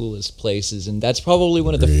of the coolest places, and that's probably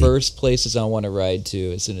one of the Agreed. first places I want to ride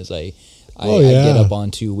to as soon as I Oh, get yeah. up on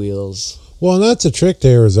two wheels. Well, and that's a trick to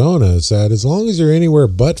Arizona, is that as long as you're anywhere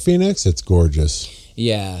but Phoenix, it's gorgeous.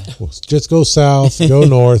 Yeah, Well, just go south, go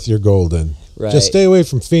north, you're golden. right. Just stay away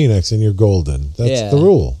from Phoenix and you're golden. That's Yeah. the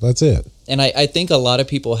rule. That's it. And I think a lot of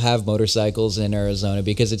people have motorcycles in Arizona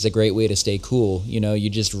because it's a great way to stay cool. You know, you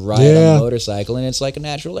just ride Yeah. on a motorcycle and it's like a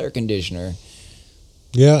natural air conditioner.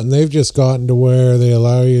 Yeah, and they've just gotten to where they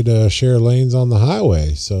allow you to share lanes on the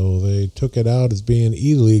highway. So they took it out as being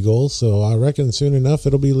illegal. So I reckon soon enough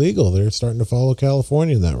it'll be legal. They're starting to follow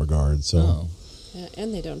California in that regard. So Oh, Yeah,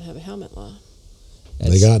 and they don't have a helmet law.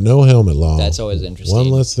 they got no helmet law. that's always interesting. One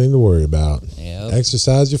less thing to worry about. Yep.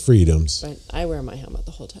 Exercise your freedoms. But I wear my helmet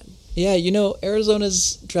the whole time. Yeah, you know,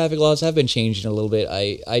 Arizona's traffic laws have been changing a little bit.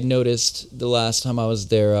 I noticed the last time I was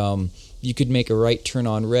there, you could make a right turn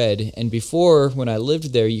on red, and before when I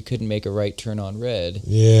lived there, you couldn't make a right turn on red.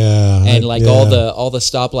 Yeah. And like yeah. all the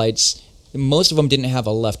stoplights, most of them didn't have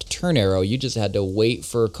a left turn arrow. You just had to wait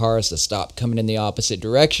for cars to stop coming in the opposite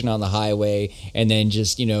direction on the highway, and then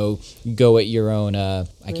just go at your own. I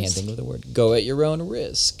can't Risk. think of the word. Go at your own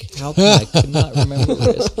risk. How come I could not remember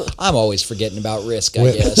risk? I'm always forgetting about risk.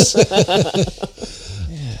 I guess.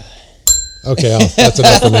 Okay, that's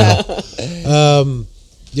enough for now.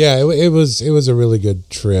 Yeah, it was a really good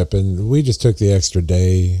trip, and we just took the extra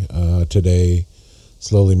day today.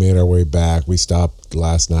 Slowly made our way back. We stopped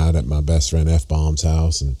last night at my best friend F-Bomb's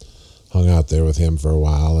house and hung out there with him for a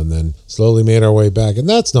while, and then slowly made our way back. And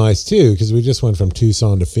that's nice too, because we just went from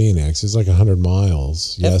Tucson to Phoenix. It's like 100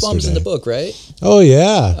 miles. F-bomb's in yesterday. the book, right? Oh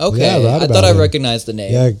yeah. Okay, Yeah, right I about thought I him. recognized the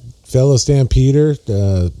name. Yeah, fellow Stampeder,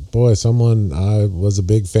 boy, someone I was a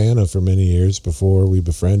big fan of for many years before we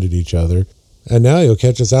befriended each other. And now you'll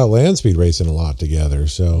catch us out land speed racing a lot together.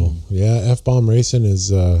 So, yeah, F-Bomb Racing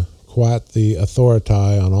is quite the authority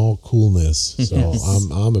on all coolness. So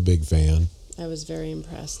I'm a big fan. I was very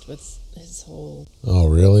impressed with his whole. Oh,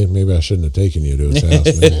 really? Maybe I shouldn't have taken you to his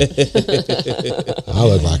house. Man. I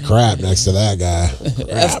look like crap next to that guy.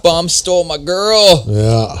 F-bomb stole my girl.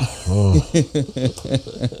 Yeah. Oh.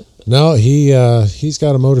 No, he's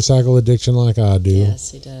got a motorcycle addiction like I do.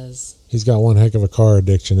 Yes, he does. He's got one heck of a car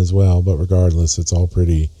addiction as well, but regardless, it's all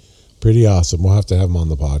pretty awesome. We'll have to have him on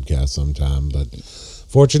the podcast sometime, but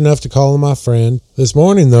fortunate enough to call him my friend. This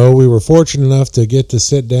morning, though, we were fortunate enough to get to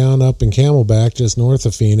sit down up in Camelback, just north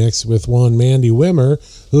of Phoenix, with one Mandy Wimmer,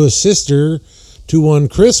 who is sister to one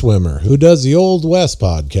Chris Wimmer, who does the Old West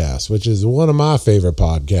podcast, which is one of my favorite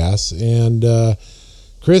podcasts. And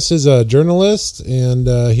Chris is a journalist, and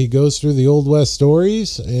he goes through the Old West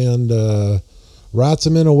stories and writes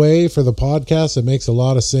them in a way for the podcast that makes a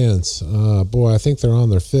lot of sense. Boy, I think they're on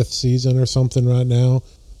their 5th season or something right now.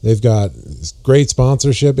 They've got great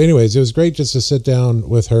sponsorship. Anyways, it was great just to sit down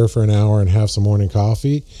with her for an hour and have some morning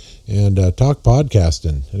coffee and talk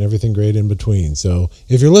podcasting and everything great in between. So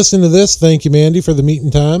if you're listening to this, thank you, Mandy, for the meeting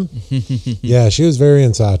time. Yeah, she was very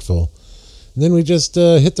insightful. And then we just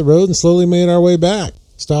hit the road and slowly made our way back.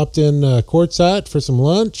 Stopped in Quartzsite for some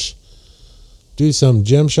lunch, do some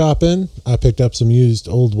gem shopping. I picked up some used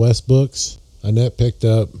Old West books. Annette picked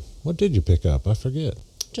up, what did you pick up? I forget.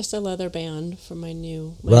 Just a leather band for my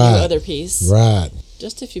new Right. other piece. Right.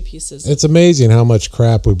 Just a few pieces. It's amazing how much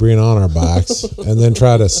crap we bring on our bikes and then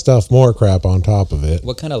try to stuff more crap on top of it.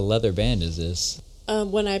 What kind of leather band is this?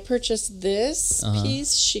 When I purchased this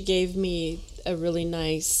piece, she gave me a really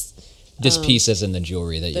nice... This piece as in the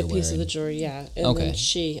jewelry that you're the wearing. piece of the jewelry, yeah. And Okay.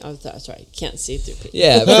 then sorry, can't see through.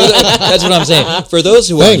 Yeah, that's what I'm saying. For those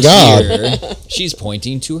who Thank aren't God. here, she's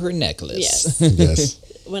pointing to her necklace. Yes. Yes.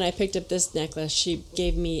 When I picked up this necklace, she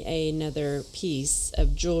gave me another piece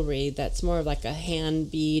of jewelry that's more of like a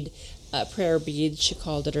hand bead, prayer bead. She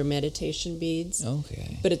called it her meditation beads.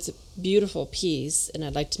 Okay. But it's a beautiful piece, and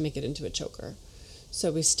I'd like to make it into a choker.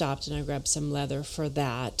 So we stopped, and I grabbed some leather for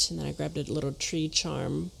that, and then I grabbed a little tree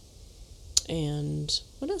charm. And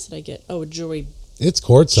what else did I get? Oh, a jewelry It's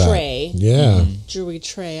Quartzsite. Tray. Yeah. jewelry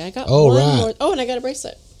tray. I got Oh, one right. more. Oh, and I got a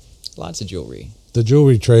bracelet. Lots of jewelry. The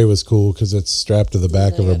jewelry tray was cool because it's strapped to the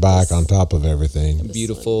back And of I her got bike this- on top of everything. A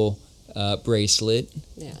beautiful bracelet.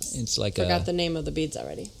 Yes. It's like Forgot a. the name of the beads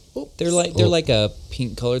already. They're like a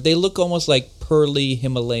pink color. They look almost like pearly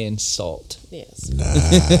Himalayan salt. Yes.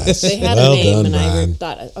 Nice. They had Well a name, done, and I Ryan.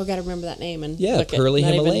 thought, oh, got to remember that name. And Yeah, look pearly not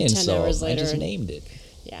even Himalayan 10 salt. hours I later, just and- named it.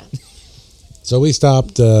 yeah, So we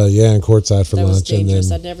stopped, in Quartzsite for that was lunch, and dangerous.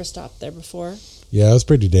 then I'd never stopped there before. yeah, it was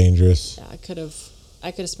pretty dangerous. Yeah, I could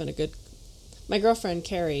have spent a good. My girlfriend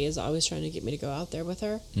Carrie is always trying to get me to go out there with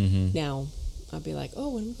her. Mm-hmm. Now, I'll be like,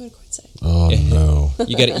 oh, when are we going to Quartzsite? Oh no!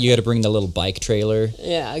 You got to bring the little bike trailer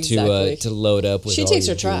Yeah, exactly. to load up with She all takes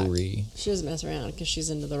your her truck. jewelry. She doesn't mess around because she's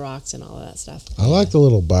into the rocks and all of that stuff. I like the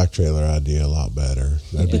little bike trailer idea a lot better.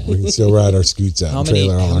 Yeah. We can still ride our scoots out How and many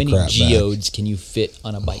trailer on our crap back. geodes can you fit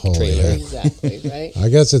on a bike Holy trailer? heck. Exactly, right? I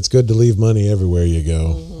guess it's good to leave money everywhere you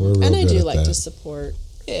go. We're real And I good do at like that. to support.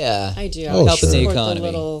 Yeah. I do. I Oh, like to sure. The support economy.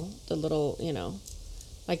 the little,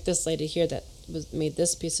 like this lady here that made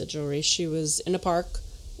this piece of jewelry. She was in a park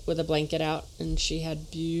with a blanket out, and she had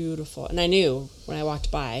beautiful. And I knew when I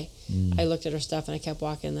walked by, I looked at her stuff, and I kept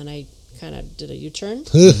walking. And then I kind of did a U-turn,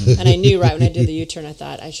 and I knew right when I did the U-turn, I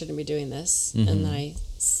thought I shouldn't be doing this. And then I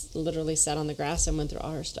literally sat on the grass and went through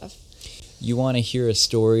all her stuff. You want to hear a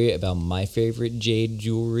story about my favorite jade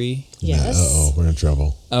jewelry? Yes. Uh-oh, we're in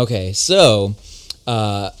trouble. Okay, so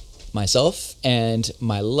myself and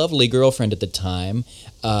my lovely girlfriend at the time,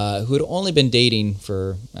 who had only been dating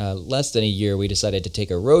for less than a year, we decided to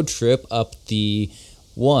take a road trip up the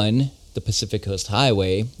Pacific Coast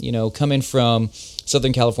Highway. You know, coming from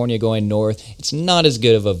Southern California going north, it's not as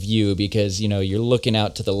good of a view because, you know, you're looking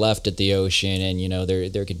out to the left at the ocean and, you know,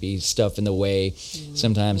 there could be stuff in the way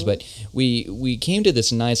sometimes. But we came to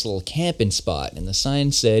this nice little camping spot and the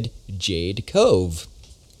sign said Jade Cove.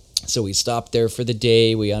 So we stop there for the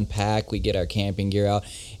day, we unpack, we get our camping gear out,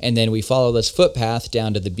 and then we follow this footpath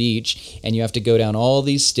down to the beach, and you have to go down all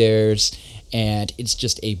these stairs, and it's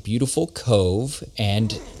just a beautiful cove,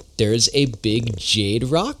 and there's a big jade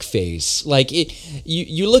rock face. Like,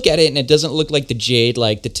 you look at it, and it doesn't look like the jade,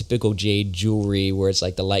 like the typical jade jewelry, where it's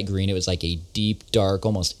like the light green. It was like a deep, dark,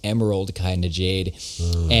 almost emerald kind of jade.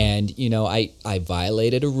 And, you know, I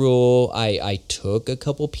violated a rule. I took a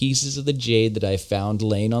couple pieces of the jade that I found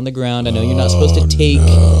laying on the ground. I know you're not supposed to take,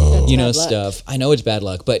 you know, Bad luck. stuff. I know it's bad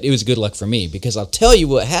luck, but it was good luck for me because I'll tell you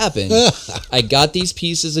what happened. I got these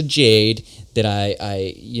pieces of jade that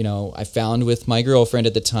I found with my girlfriend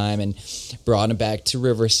at the time and brought them back to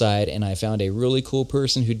Riverside, and I found a really cool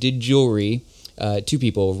person who did jewelry. Two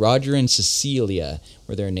people, Roger and Cecilia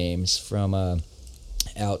were their names, from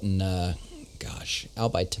out in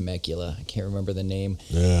out by Temecula. I can't remember the name.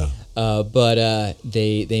 Yeah. But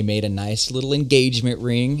they made a nice little engagement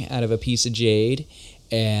ring out of a piece of jade,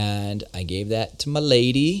 and I gave that to my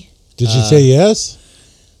lady. Did she say yes?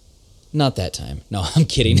 Not that time. No, I'm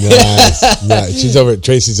kidding. Nice. Nice.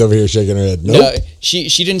 Tracy's over here shaking her head. Nope. No, she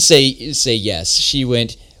didn't say yes. She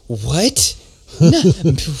went, "What? No,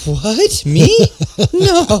 what? Me?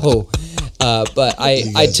 No." But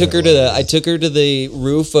I took her to the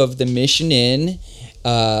roof of the Mission Inn,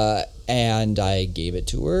 and I gave it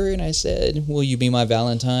to her, and I said, "Will you be my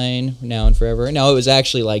Valentine now and forever?" No, it was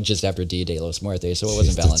actually like just after Dia de los Muertos, so it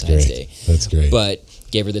wasn't That's Valentine's great. Day. That's great. But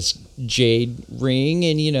gave her this jade ring,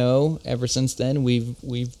 and you know, ever since then we've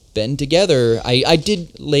been together. I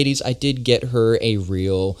did get her a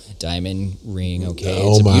real diamond ring. Okay,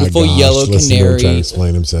 it's a beautiful yellow canary. Trying to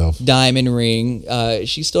explain himself. Diamond ring.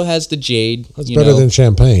 She still has the jade. That's better than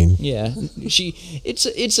champagne. Yeah, it's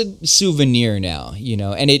a souvenir now,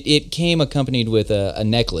 and it came accompanied with a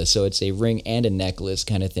necklace, so it's a ring and a necklace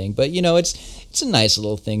kind of thing. But it's a nice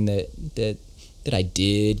little thing that I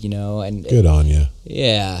did, and good on you.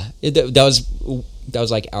 Yeah, that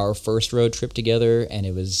was like our first road trip together, and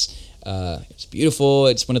it was beautiful.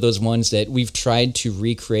 It's one of those ones that we've tried to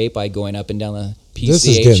recreate by going up and down the PCH this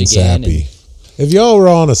is getting again. Sappy. If y'all were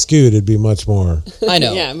on a scoot, it'd be much more. I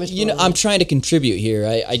know. Yeah, much more. I'm trying to contribute here.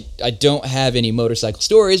 I don't have any motorcycle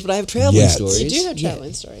stories, but I have traveling stories. You do have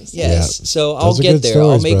traveling stories. Yes. Yeah. So I'll Those are get good there.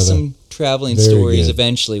 stories, I'll make brother. some traveling Very stories good.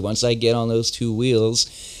 eventually once I get on those two wheels,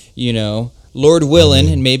 Lord willing,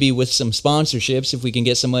 and maybe with some sponsorships, if we can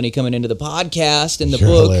get some money coming into the podcast and the You're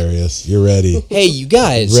book. hilarious. You're ready. Hey, you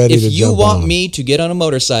guys, Ready if to you jump want on. me to get on a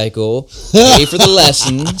motorcycle, pay for the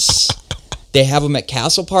lessons. They have them at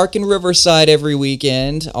Castle Park in Riverside every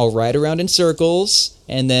weekend. I'll ride around in circles,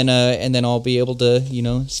 and then I'll be able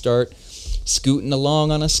to, start scooting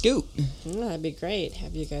along on a scoot. That'd be great.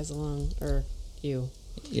 Have you guys along, or you?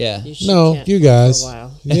 Yeah. You No, can't you for guys. a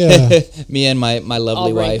while. Yeah. Me and my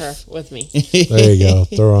lovely I'll bring wife. her with me. There you go.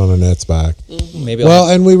 Throw her on Annette's back. Maybe Well,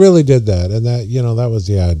 and we really did that, and that was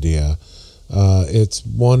the idea. It's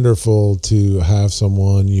wonderful to have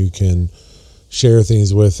someone you can share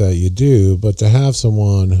things with that you do, but to have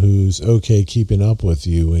someone who's okay keeping up with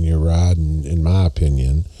you when you're riding, in my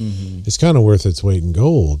opinion, it's kind of worth its weight in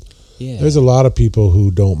gold. Yeah. There's a lot of people who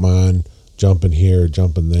don't mind jumping here,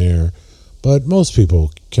 jumping there, but most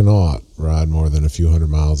people cannot ride more than a few hundred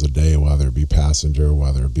miles a day, whether it be passenger,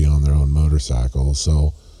 whether it be on their own motorcycle.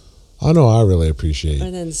 So I know I really appreciate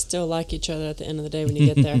And then still like each other at the end of the day when you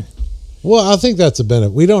get there. Well, I think that's a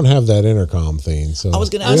benefit. We don't have that intercom thing, so I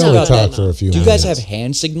was gonna we ask only about talk that. for a few Do you minutes. guys have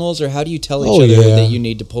hand signals, or how do you tell each Oh, other yeah. that you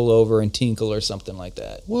need to pull over and tinkle or something like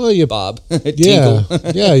that? Well, you Bob. yeah,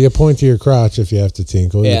 Tinkle. yeah. You point to your crotch if you have to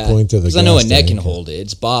tinkle. Yeah. You point to the. Because I know gas Annette can tank. hold it.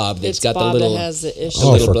 It's Bob that's It's got Bob the little. that has the issue.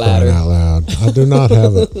 Oh, little for bladder. crying out loud! I do not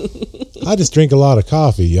have it. I just drink a lot of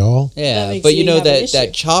coffee, y'all. That Yeah, makes but you you know have an that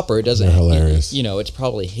issue. chopper doesn't. They're hilarious. It's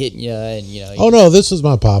probably hitting you, and Oh no, this was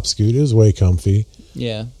my pop scoot. It was way comfy.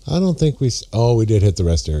 Yeah. I don't think we. Oh, we did hit the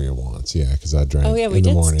rest area once. Yeah, because I drank. Oh yeah, we in the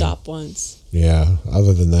did morning. stop once. Yeah.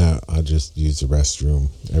 Other than that, I just use the restroom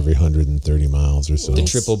every 130 miles or so. The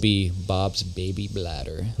triple B, Bob's baby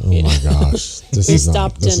bladder. Oh my gosh, this We is not.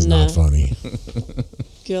 stopped This is in, not funny.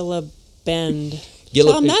 Gila Bend.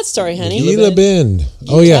 Gila- Tell them that story, honey. Gila Bend. Oh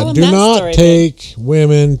Tell yeah, them do that not story, take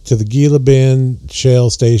women to the Gila Bend Shell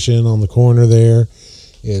Station on the corner there.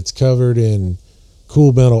 It's covered in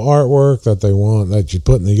cool metal artwork that you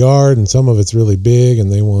put in the yard, and some of it's really big, and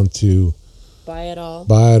they want to Buy it all.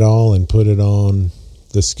 buy it all and put it on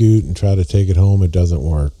the scoot and try to take it home. It doesn't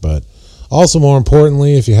work. But also, more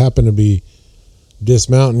importantly, if you happen to be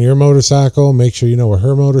dismounting your motorcycle, make sure you know where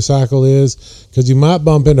her motorcycle is, because you might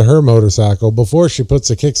bump into her motorcycle before she puts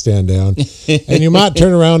the kickstand down, and you might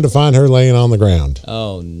turn around to find her laying on the ground.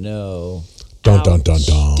 Oh no! Dun dun dun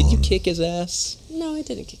dun. Did you kick his ass? No, I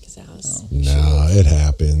didn't kick his ass. No, it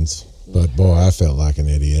happens. But boy, I felt like an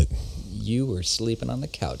idiot. You were sleeping on the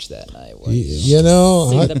couch that night, weren't you? You know,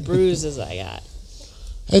 See the bruises I got.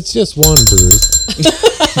 it's just one bruise.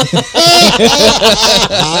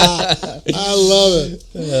 I love it.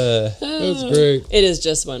 That's great. It is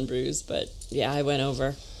just one bruise, but yeah, I went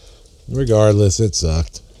over. Regardless, it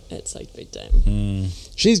sucked. It's like big time.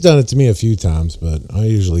 She's done it to me a few times, but I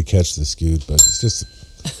usually catch the scoot. But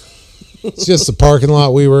it's just the parking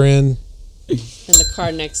lot we were in. And the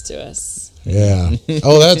car next to us. Yeah.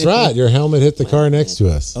 Oh, that's right. Your helmet hit the car next to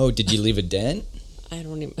us. Oh, did you leave a dent? I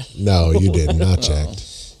don't even. No, you didn't. I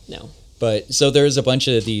checked. No. But so there's a bunch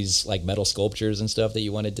of these like metal sculptures and stuff that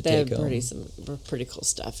you wanted to They have take home. pretty cool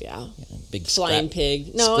stuff, yeah. Big Flying scrap,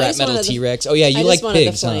 pig. No, I scrap just metal wanted the- T-Rex. Oh yeah, I you just like wanted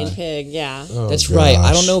pigs, the flying huh? pig, yeah. Oh, That's right. I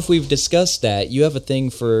gosh. don't know if we've discussed that. You have a thing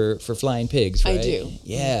for flying pigs, I right? do.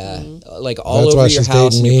 Yeah, like all That's why over your she's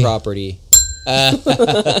house dating and your me. property.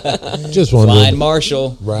 Just Flying wondered.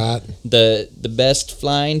 Marshall, Right. the best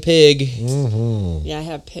flying pig. Yeah, I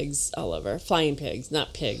have pigs all over. Flying pigs,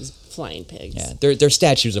 not pigs, flying pigs. Yeah, they're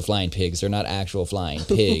statues of flying pigs. They're not actual flying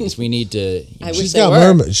pigs. We need to. I wish She's they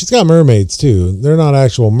got were. she's got mermaids too. They're not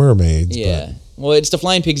actual mermaids. Yeah. Well, it's the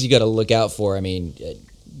flying pigs you got to look out for. I mean,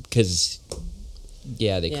 because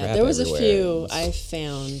yeah, they crap there was everywhere. a few I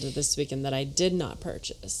found this weekend that I did not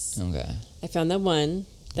purchase. Okay. I found that one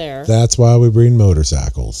there. But that's why we breed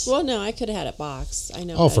motorcycles. Well, no, I could have had it boxed. I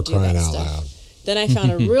know. Oh, how for to do crying that out stuff. loud. Then I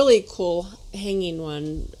found a really cool hanging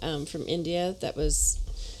one from India that was,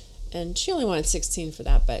 and she only wanted 16 for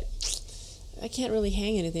that, but I can't really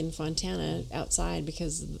hang anything in Fontana outside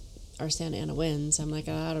because our Santa Ana winds. I'm like,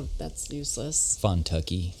 that's useless.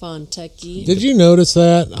 Fontucky. Did you notice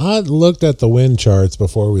that? I looked at the wind charts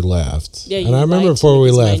before we left. Yeah, and I remember before we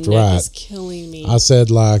left, my neck right? is killing me. I said,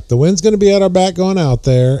 like, the wind's going to be at our back going out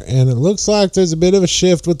there, and it looks like there's a bit of a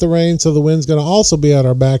shift with the rain, so the wind's going to also be at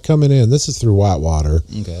our back coming in. This is through Whitewater.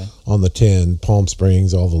 Okay. On the 10, Palm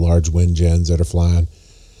Springs, all the large wind gens that are flying.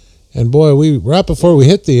 And boy, right before we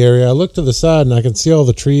hit the area, I looked to the side and I can see all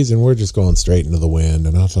the trees, and we're just going straight into the wind.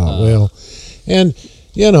 And I thought,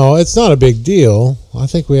 it's not a big deal. I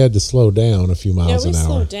think we had to slow down a few miles an hour. Yeah, we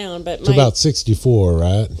slowed down, but to about 64,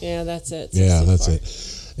 right? Yeah, that's it. 64. Yeah, that's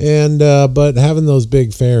it. And but having those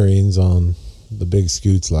big fairings on the big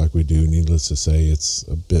scoots like we do, needless to say, it's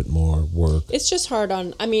a bit more work. It's just hard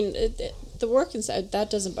on. I mean, the work inside that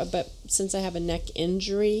doesn't. But since I have a neck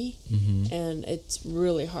injury, and it's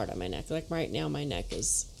really hard on my neck. Like right now, my neck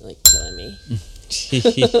is like killing me.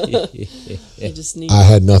 I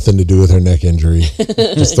had nothing to do with her neck injury.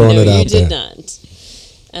 Just throwing it out there. You did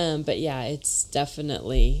not. But yeah, it's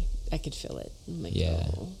definitely. I could feel it. I'm like, yeah.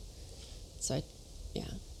 Oh. So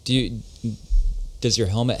Does your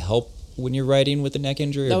helmet help when you're riding with a neck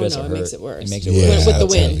injury, or does it hurt? It makes it worse. It makes it worse with the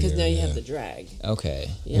wind, because now you have the drag.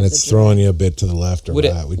 Okay. And it's throwing you a bit to the left or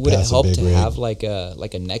right. Would it help to have like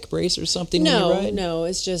a neck brace or something? No, when you ride? No.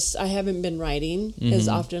 It's just I haven't been riding as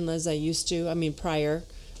often as I used to. I mean, prior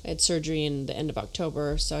I had surgery in the end of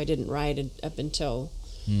October, so I didn't ride up until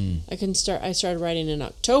I couldn't start. I started riding in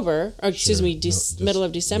October, or middle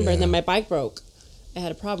of December, and then my bike broke. I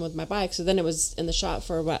had a problem with my bike, so then it was in the shop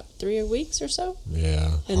for about 3 weeks or so.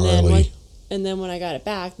 Yeah, and then when I got it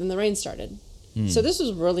back, then the rain started. So this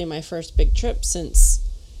was really my first big trip since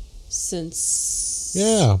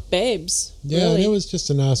Babes. Yeah, really. And it was just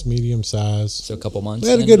a nice medium size. So a couple months. We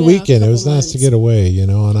had a good weekend. It was nice to get away, and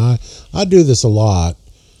I do this a lot.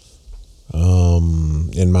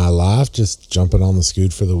 In my life, just jumping on the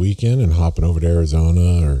scoot for the weekend and hopping over to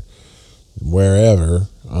Arizona or wherever.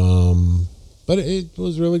 But it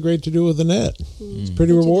was really great to do with Annette. It's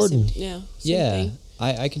pretty rewarding. Yeah.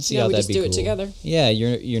 I can see how that'd be cool. We just do it together. Yeah,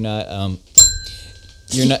 you're not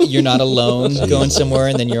you're not alone going somewhere,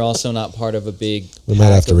 and then you're also not part of a big we might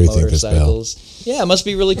have to rethink this, Bill. Yeah, it must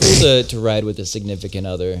be really cool to ride with a significant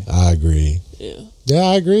other. I agree. Yeah,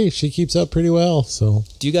 I agragree. She keeps up pretty well. So,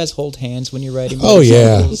 do you guys hold hands when you're riding? Oh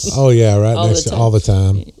yeah, right next to all the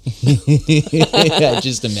time. I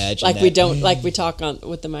just imagine like that. we don't like we talk on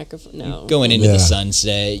with the microphone. No, going into the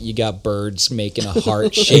sunset, you got birds making a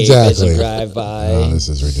heart shape as you drive by. Oh, this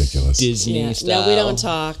is ridiculous. Disney style. No, we don't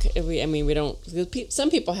talk. We don't. Some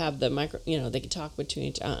people have the micro. They can talk between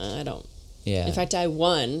each. I don't. Yeah. In fact, I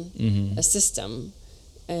won a system,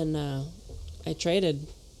 and I traded.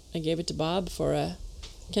 I gave it to Bob for a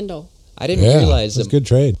Kindle. I didn't realize it was a good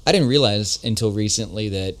trade. I didn't realize until recently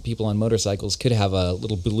that people on motorcycles could have a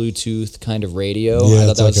little Bluetooth kind of radio. Yeah, I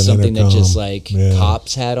thought that was something intercom. that just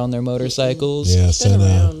cops had on their motorcycles. Yeah, it's been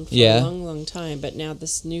around for a long time, but now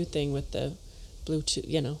this new thing with the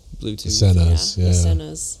Bluetooth, Bluetooth. The Senas, the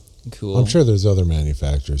Senas. Cool. I'm sure there's other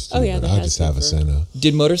manufacturers too, but I just have a Sena.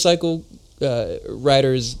 Did motorcycle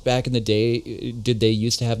riders back in the day, did they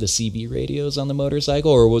used to have the CB radios on the motorcycle,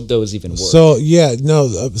 or would those even work? So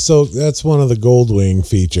so that's one of the Goldwing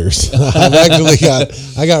features.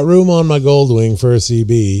 I got room on my Goldwing for a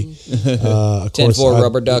CB. Of 10-4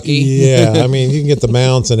 rubber ducky. Yeah, I mean you can get the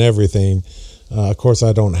mounts and everything. Of course,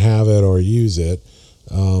 I don't have it or use it.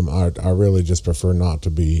 I really just prefer not to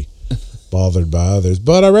be bothered by others.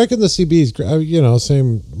 But I reckon the CBs,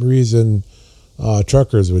 same reason.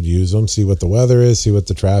 Truckers would use them, see what the weather is, see what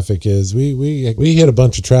the traffic is. We hit a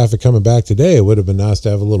bunch of traffic coming back today. It would have been nice to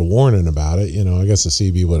have a little warning about it. I guess the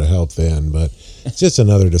CB would have helped then, but it's just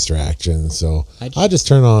another distraction. So I just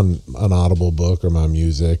turn on an Audible book or my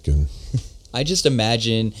music. And I just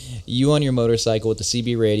imagine you on your motorcycle with the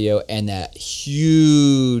CB radio and that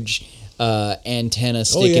huge antenna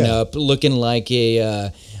sticking up, looking like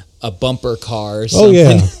a bumper car or something.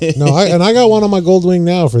 Oh, yeah. No, I got one on my Goldwing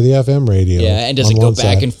now for the FM radio. Yeah, and does it go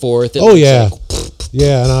back and forth? Yeah.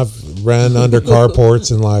 Yeah, and I've ran under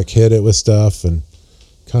carports and hit it with stuff and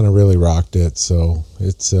kind of really rocked it. So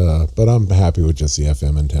it's, but I'm happy with just the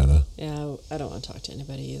FM antenna. Yeah, I don't want to talk to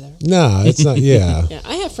anybody either. No, it's not, yeah. Yeah,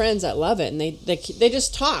 I have friends that love it, and they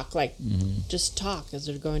just talk, just talk as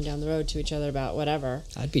they're going down the road to each other about whatever.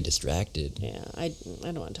 I'd be distracted. Yeah, I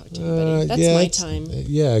don't want to talk to anybody. That's my time.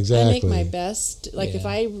 Yeah, exactly. I make my best. If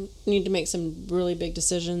I need to make some really big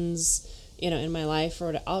decisions, in my life,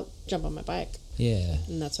 I'll jump on my bike. Yeah.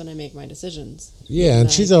 And that's when I make my decisions. Yeah, and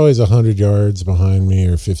she's always 100 yards behind me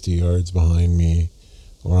or 50 yards behind me,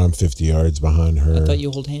 or I'm 50 yards behind her. I thought you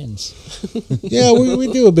hold hands. Yeah,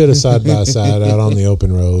 we do a bit of side-by-side out on the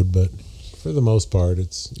open road, but for the most part,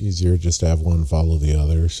 it's easier just to have one follow the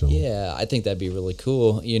other. So Yeah, I think that'd be really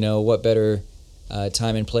cool. You know, what better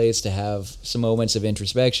time and place to have some moments of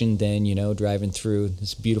introspection than, you know, driving through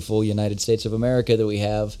this beautiful United States of America that we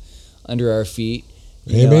have under our feet.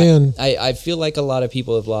 You Amen. know, I feel like a lot of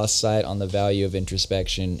people have lost sight on the value of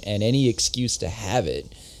introspection, and any excuse to have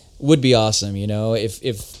it would be awesome. You know, if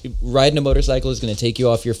riding a motorcycle is going to take you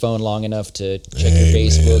off your phone long enough to check your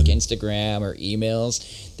Facebook, Instagram, or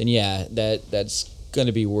emails, then yeah, that's going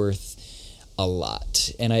to be worth a lot.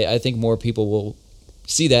 And I think more people will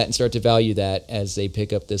see that and start to value that as they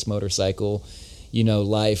pick up this motorcycle, you know,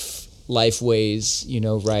 life ways, you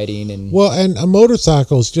know, riding. And well, and a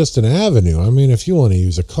motorcycle is just an avenue. I mean, if you want to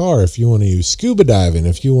use a car, if you want to use scuba diving,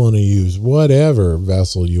 if you want to use whatever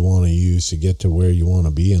vessel you want to use to get to where you want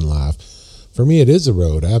to be in life, for me, it is a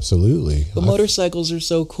road, absolutely. But motorcycles are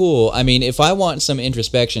so cool. I mean, if I want some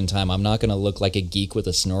introspection time, I'm not going to look like a geek with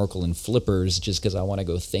a snorkel and flippers just because I want to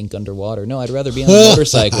go think underwater. No, I'd rather be on a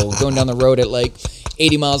motorcycle going down the road at like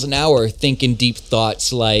 80 miles an hour thinking deep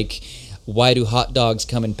thoughts like, why do hot dogs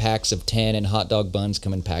come in packs of 10 and hot dog buns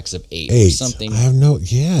come in packs of 8 or something? I have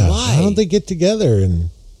Why? Why don't they get together and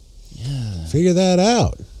figure that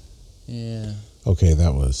out? Yeah. Okay,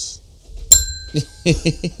 that was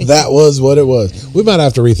what it was. We might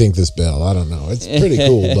have to rethink this bell. I don't know. It's pretty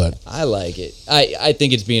cool, but I like it. I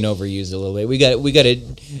think it's being overused a little bit. We got to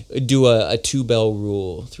do a 2-bell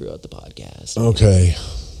rule throughout the podcast. Okay.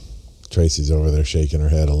 Tracy's over there shaking her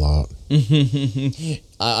head a lot.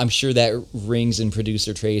 I'm sure that rings in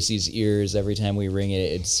producer Tracy's ears every time we ring it.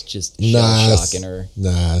 It's just shocking her.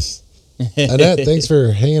 Nice. Annette, thanks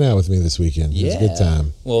for hanging out with me this weekend. It was a good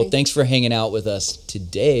time. Well, thanks for hanging out with us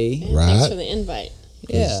today. Yeah, right. Thanks for the invite.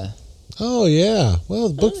 Yeah. Oh, yeah. Well,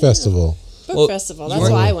 the book festival. Book festival. That's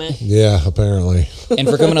why I went. Yeah, apparently. And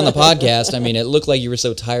for coming on the podcast, I mean, it looked like you were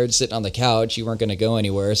so tired sitting on the couch, you weren't going to go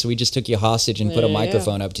anywhere. So we just took you hostage and put a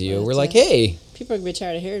microphone up to you. We're like, hey. People are going to be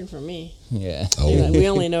tired of hearing from me. Yeah. Oh. Like, we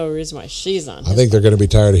only know a reason why she's on. I think they're going to be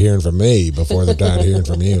tired of hearing from me before they're tired of hearing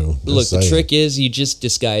from you. Look, the trick is you just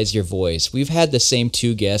disguise your voice. We've had the same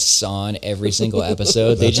 2 guests on every single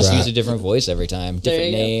episode. They just use a different voice every time.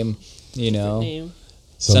 Different name, you know. Different name.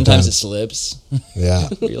 Sometimes it slips. Yeah,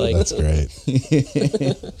 You're like, that's great.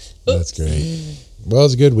 That's great. Well, it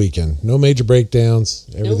was a good weekend. No major breakdowns.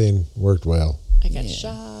 Everything worked well. I got to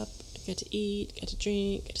shop. I got to eat. Got to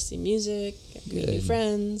drink. Got to see music. Got to meet new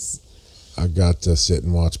friends. I got to sit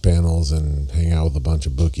and watch panels and hang out with a bunch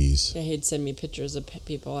of bookies. Yeah, he'd send me pictures of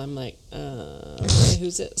people. I'm like, okay,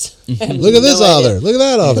 who's this? Look at this author. Look at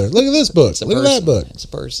that author. Look at this book. Look at that book. It's a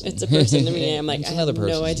person. It's a person to me. I'm like, it's I another have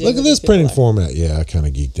person. no idea. Look at this printing format. Yeah, I kind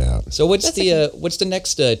of geeked out. So what's the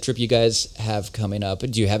next trip you guys have coming up?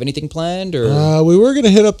 Do you have anything planned? Or We were going to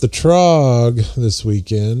hit up the Trog this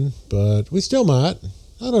weekend, but we still might.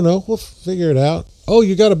 I don't know. We'll figure it out. Oh,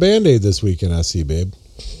 you got a Band-Aid this weekend, I see, babe.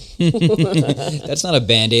 That's not a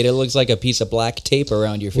Band-Aid. It looks like a piece of black tape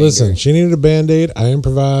around your finger. Listen, she needed a Band-Aid. I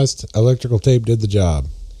improvised. Electrical tape did the job.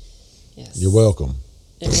 Yes. You're welcome.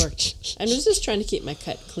 It worked. I was just trying to keep my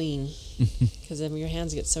cut clean because your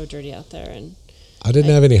hands get so dirty out there. And I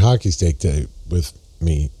didn't have any hockey stick tape with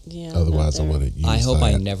me. yeah, Otherwise, I not there. would have used I hope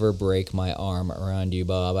that. I never break my arm around you,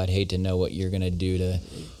 Bob. I'd hate to know what you're going to do to,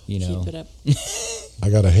 you know. Keep it up. I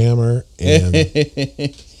got a hammer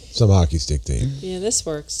and some hockey stick tape. Yeah, this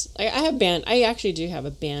works. I actually do have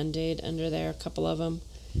a Band-Aid under there, a couple of them.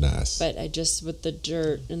 Nice. But I just, with the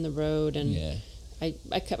dirt in the road, and Yeah.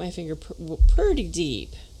 I cut my finger pretty deep.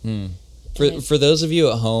 For those of you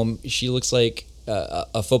at home, she looks like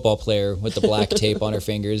a football player with the black tape on her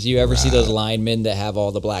fingers. You ever see those linemen that have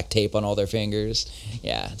all the black tape on all their fingers?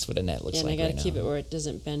 Yeah, that's what Annette looks And like I got right to keep now. it where it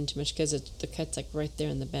doesn't bend too much because the cut's like right there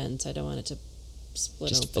in the bend, so I don't want it to split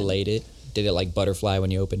Just open. filleted it. Did it like butterfly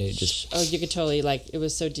when you opened it? Just Oh, you could totally, like, it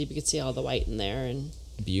was so deep you could see all the white in there, and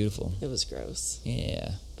beautiful. it was gross.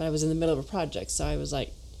 Yeah. But I was in the middle of a project, so I was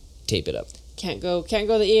like, Tape it up. can't go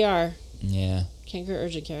to the ER. Yeah. Can't go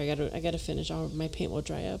urgent care. I gotta finish. My paint will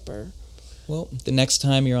dry up. Or Well, the next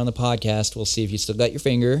time you're on the podcast, we'll see if you still got your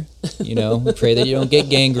finger. You know, we pray that you don't get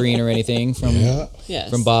gangrene or anything from yes,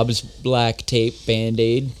 from Bob's black tape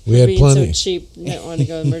Band-Aid. We had being plenty. so cheap, don't want to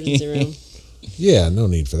go emergency room. Yeah, no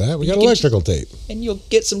need for that. We got can electrical tape. And you'll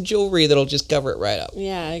get some jewelry that'll just cover it right up.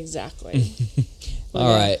 Yeah, exactly.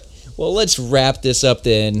 All right. Well, let's wrap this up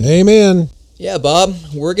then. Amen. Yeah, Bob,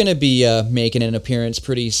 we're going to be making an appearance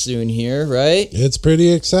pretty soon here, right? It's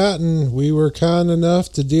pretty exciting. We were kind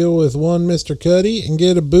enough to deal with one Mr. Cuddy and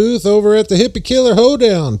get a booth over at the Hippie Killer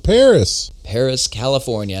Hoedown, Paris. Paris,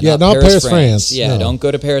 California. Yeah, not Paris, France. Yeah, no. Don't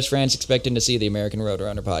go to Paris, France expecting to see the American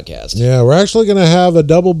Roadrunner podcast. Yeah, we're actually going to have a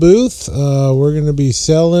double booth. We're going to be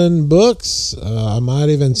selling books. I might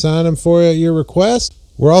even sign them for you at your request.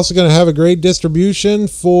 We're also going to have a great distribution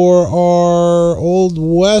for our Old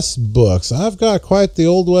West books. I've got quite the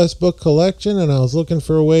Old West book collection, and I was looking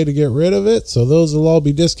for a way to get rid of it, so those will all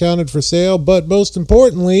be discounted for sale. But most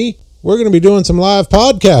importantly, we're going to be doing some live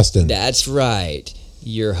podcasting. That's right.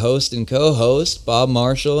 Your host and co-host, Bob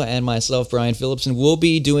Marshall, and myself, Brian Phillipson, will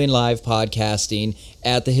be doing live podcasting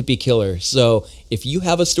at the Hippie Killer. So if you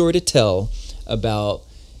have a story to tell about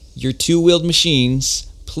your two-wheeled machines,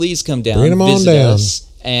 please come down, bring them on visit down. us,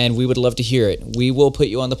 and we would love to hear it. We will put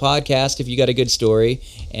you on the podcast if you got a good story,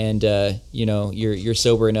 and you're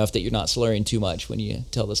sober enough that you're not slurring too much when you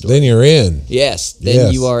tell the story. Then you're in. Yes, then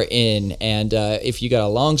Yes. you are in. And if you got a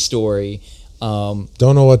long story,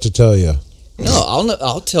 don't know what to tell you. no,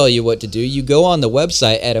 I'll tell you what to do. You go on the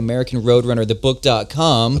website at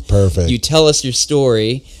AmericanRoadrunnerthebook.com. Perfect. You tell us your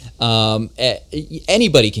story.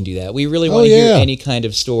 Anybody can do that. We really want to Oh, hear yeah. any kind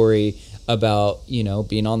of story about,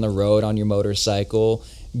 being on the road on your motorcycle.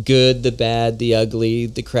 Good, the bad, the ugly,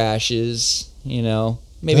 the crashes,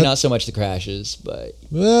 Maybe not so much the crashes, but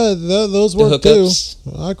Well, those the work too. hookups.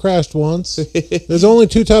 I crashed once. There's only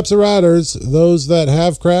two types of riders, those that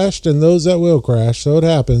have crashed and those that will crash, so it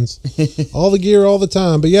happens. All the gear all the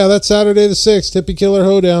time. But yeah, that's Saturday the 6th, Hippie Killer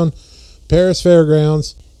Hoedown, Paris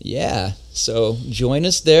Fairgrounds. Yeah, so join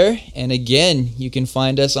us there. And again, you can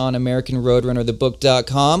find us on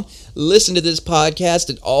AmericanRoadrunnerthebook.com. Listen to this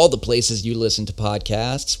podcast at all the places you listen to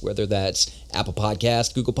podcasts, whether that's Apple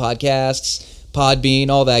Podcasts, Google Podcasts, Podbean,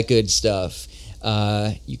 all that good stuff.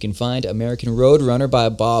 You can find American Roadrunner by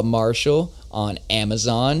Bob Marshall on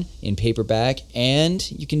Amazon in paperback, and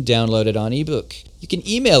you can download it on ebook. You can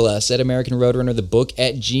email us at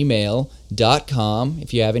AmericanRoadrunnerthebook@gmail.com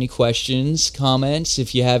if you have any questions, comments,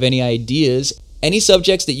 if you have any ideas, any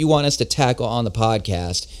subjects that you want us to tackle on the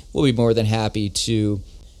podcast. We'll be more than happy to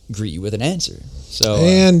greet you with an answer. So,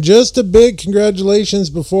 And just a big congratulations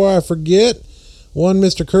before I forget. One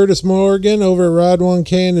Mr. Curtis Morgan over at Ride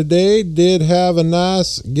 1K in a Day did have a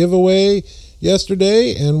nice giveaway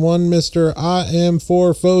yesterday, and one Mr.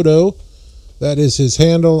 IM4 Photo, that is his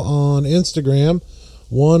handle on Instagram,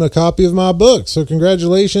 won a copy of my book. So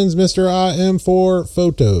congratulations, Mr. IM4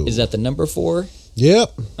 Photo. is that the number 4?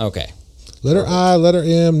 Yep. Okay. Letter I, letter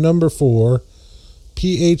M, number 4,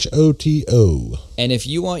 PHOTO. And if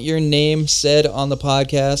you want your name said on the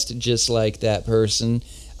podcast, just like that person,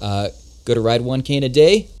 go to Ride 1K in a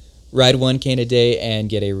Day, Ride 1K in a Day, and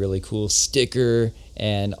get a really cool sticker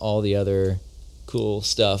and all the other cool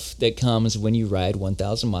stuff that comes when you ride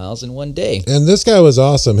 1,000 miles in one day. And this guy was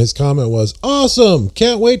awesome. His comment was, awesome.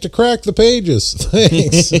 Can't wait to crack the pages.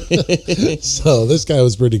 Thanks. So this guy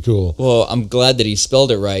was pretty cool. Well, I'm glad that he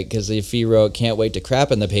spelled it right, because if he wrote "can't wait to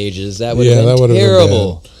crap in the pages," that would have that been would've been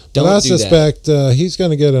terrible. bad. Don't But I do that. suspect he's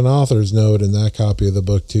going to get an author's note in that copy of the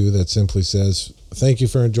book, too, that simply says, thank you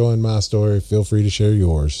for enjoying my story. Feel free to share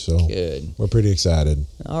yours. So Good. we're pretty excited.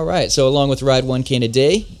 All right. So along with Ride 1K in a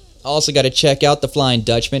Day, also got to check out The Flying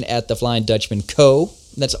Dutchman at The Flying Dutchman Co.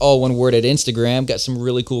 That's all one word at Instagram. Got some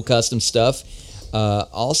really cool custom stuff.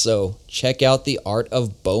 Also, check out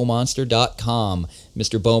theartofbowmonster.com.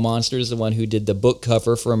 Mr. Bowmonster is the one who did the book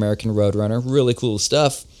cover for American Roadrunner. Really cool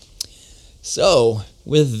stuff. So,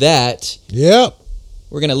 with that, Yep.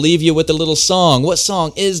 we're going to leave you with a little song. What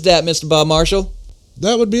song is that, Mr. Bob Marshall?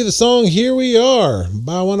 That would be the song Here We Are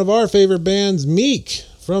by one of our favorite bands, Meek,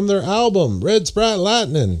 from their album Red Sprite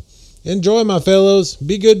Lightning. Enjoy, my fellows.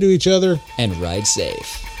 Be good to each other. And ride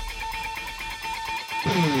safe.